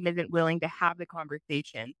team isn't willing to have the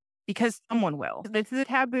conversation, because someone will. This is a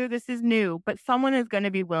taboo, this is new, but someone is going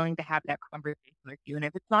to be willing to have that conversation with you. And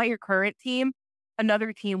if it's not your current team,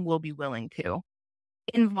 another team will be willing to.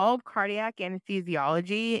 Involve cardiac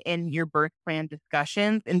anesthesiology in your birth plan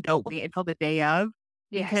discussions and don't wait until the day of,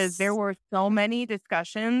 because there Yes. were so many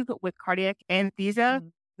discussions with cardiac anesthesia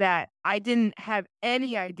Mm, that I didn't have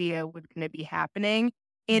any idea was going to be happening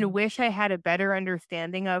and mm. wish I had a better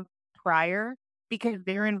understanding of prior, because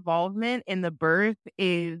their involvement in the birth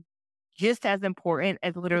is just as important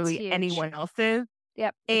as It's literally huge. anyone else's.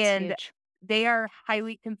 Yep, it's And huge. they are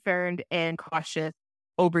highly concerned and cautious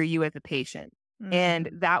over you as a patient. And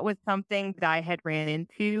Mhm. that was something that I had ran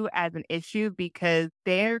into as an issue because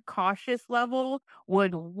their cautious level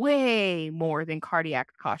was way more than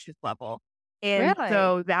cardiac's cautious level. And Really?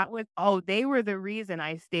 so that was, they were the reason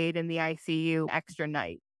I stayed in the ICU extra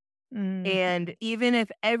night. Mhm. And even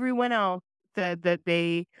if everyone else said that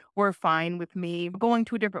they were fine with me going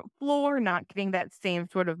to a different floor, not getting that same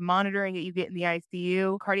sort of monitoring that you get in the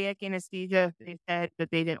ICU, cardiac anesthesia, they said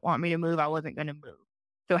that they didn't want me to move, I wasn't going to move.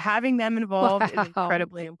 So having them involved is Wow.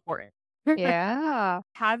 incredibly important. Yeah.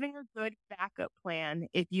 Having a good backup plan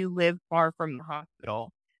if you live far from the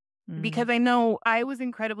hospital. Because Mm. I know I was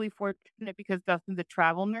incredibly fortunate because Dustin's a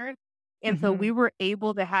travel nurse. And so we Mhm. were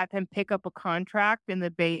able to have him pick up a contract in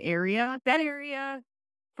the Bay Area. That area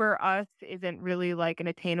for us isn't really like an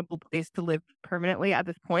attainable place to live permanently at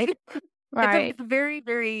this point. Right. It's a very,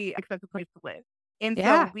 very expensive place to live. And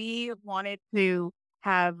so Yeah. we wanted to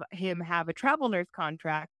have him have a travel nurse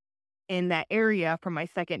contract in that area from my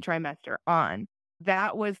second trimester on.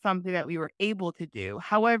 That was something that we were able to do.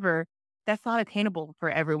 However, that's not attainable for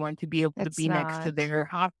everyone to be able to It's be next to not. their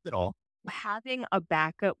hospital. Having a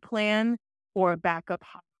backup plan or a backup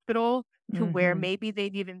hospital to where Mhm. maybe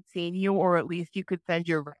they've even seen you, or at least you could send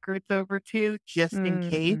your records over to just in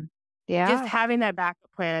case. Mhm. Just Yeah. having that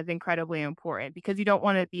backup plan is incredibly important because you don't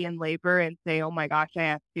want to be in labor and say, oh my gosh, I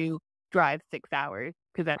have to drive 6 hours,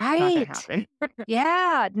 because that's not going to Right. happen.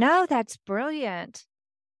 Yeah. No, that's brilliant.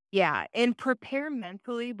 Yeah, and prepare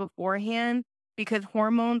mentally beforehand, because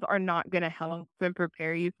hormones are not going to help and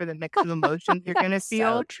prepare you for the mix of emotions you're going to That's so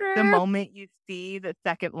feel the true. moment you see the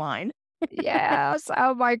second line. Yes.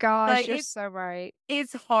 Oh my gosh, Like you're so right.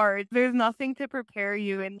 it's hard. There's nothing to prepare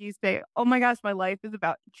you, and you say, "Oh my gosh, my life is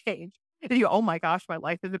about to change." And you, "Oh my gosh, my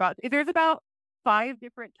life is about." There's about 5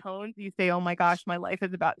 different tones. You say, "Oh my gosh, my life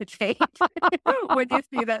is about to change," when you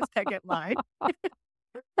see that second line. In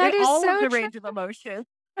That is all of so the true. range of emotions.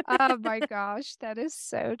 Oh my gosh, that is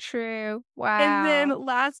so true. And then Wow.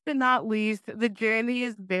 last but not least, the journey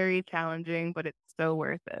is very challenging, but it's so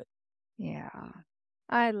worth it. Yeah.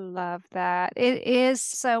 I love that. It is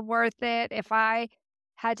so worth it. If I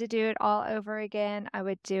had to do it all over again, I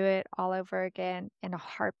would do it all over again in a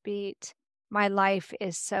heartbeat. My life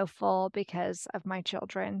is so full because of my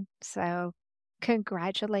children. So,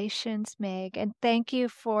 congratulations, Meg. And thank you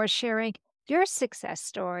for sharing your success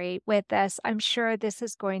story with us. I'm sure this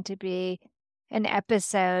is going to be an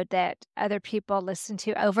episode that other people listen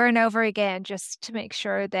to over and over again just to make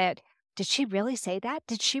sure that did she really say that?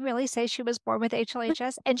 Did she really say she was born with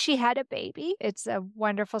HLHS and she had a baby? It's a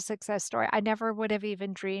wonderful success story. I never would have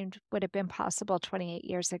even dreamed would have been possible 28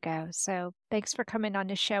 years ago. So thanks for coming on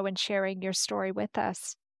the show and sharing your story with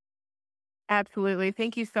us. Absolutely.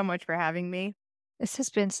 Thank you so much for having me. This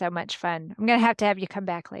has been so much fun. I'm going to have you come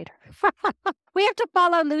back later. We have to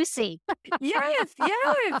follow Lucy. Yes.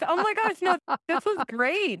 Oh my gosh. No, this was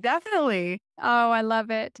great. Definitely. Oh, I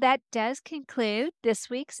love it. That does conclude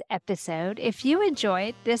this week's episode. If you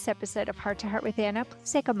enjoyed this episode of Heart to Heart with Anna,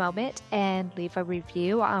 please take a moment and leave a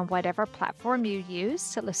review on whatever platform you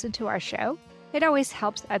use to listen to our show. It always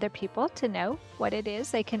helps other people to know what it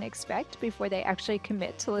is they can expect before they actually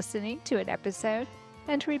commit to listening to an episode.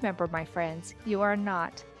 And remember, my friends, you are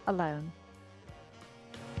not alone.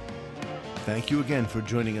 Thank you again for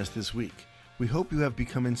joining us this week. We hope you have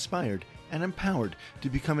become inspired and empowered to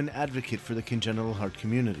become an advocate for the congenital heart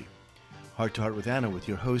community. Heart to Heart with Anna with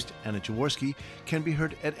your host, Anna Jaworski, can be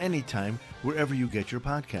heard at any time wherever you get your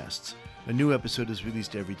podcasts. A new episode is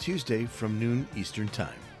released every Tuesday from noon Eastern Time.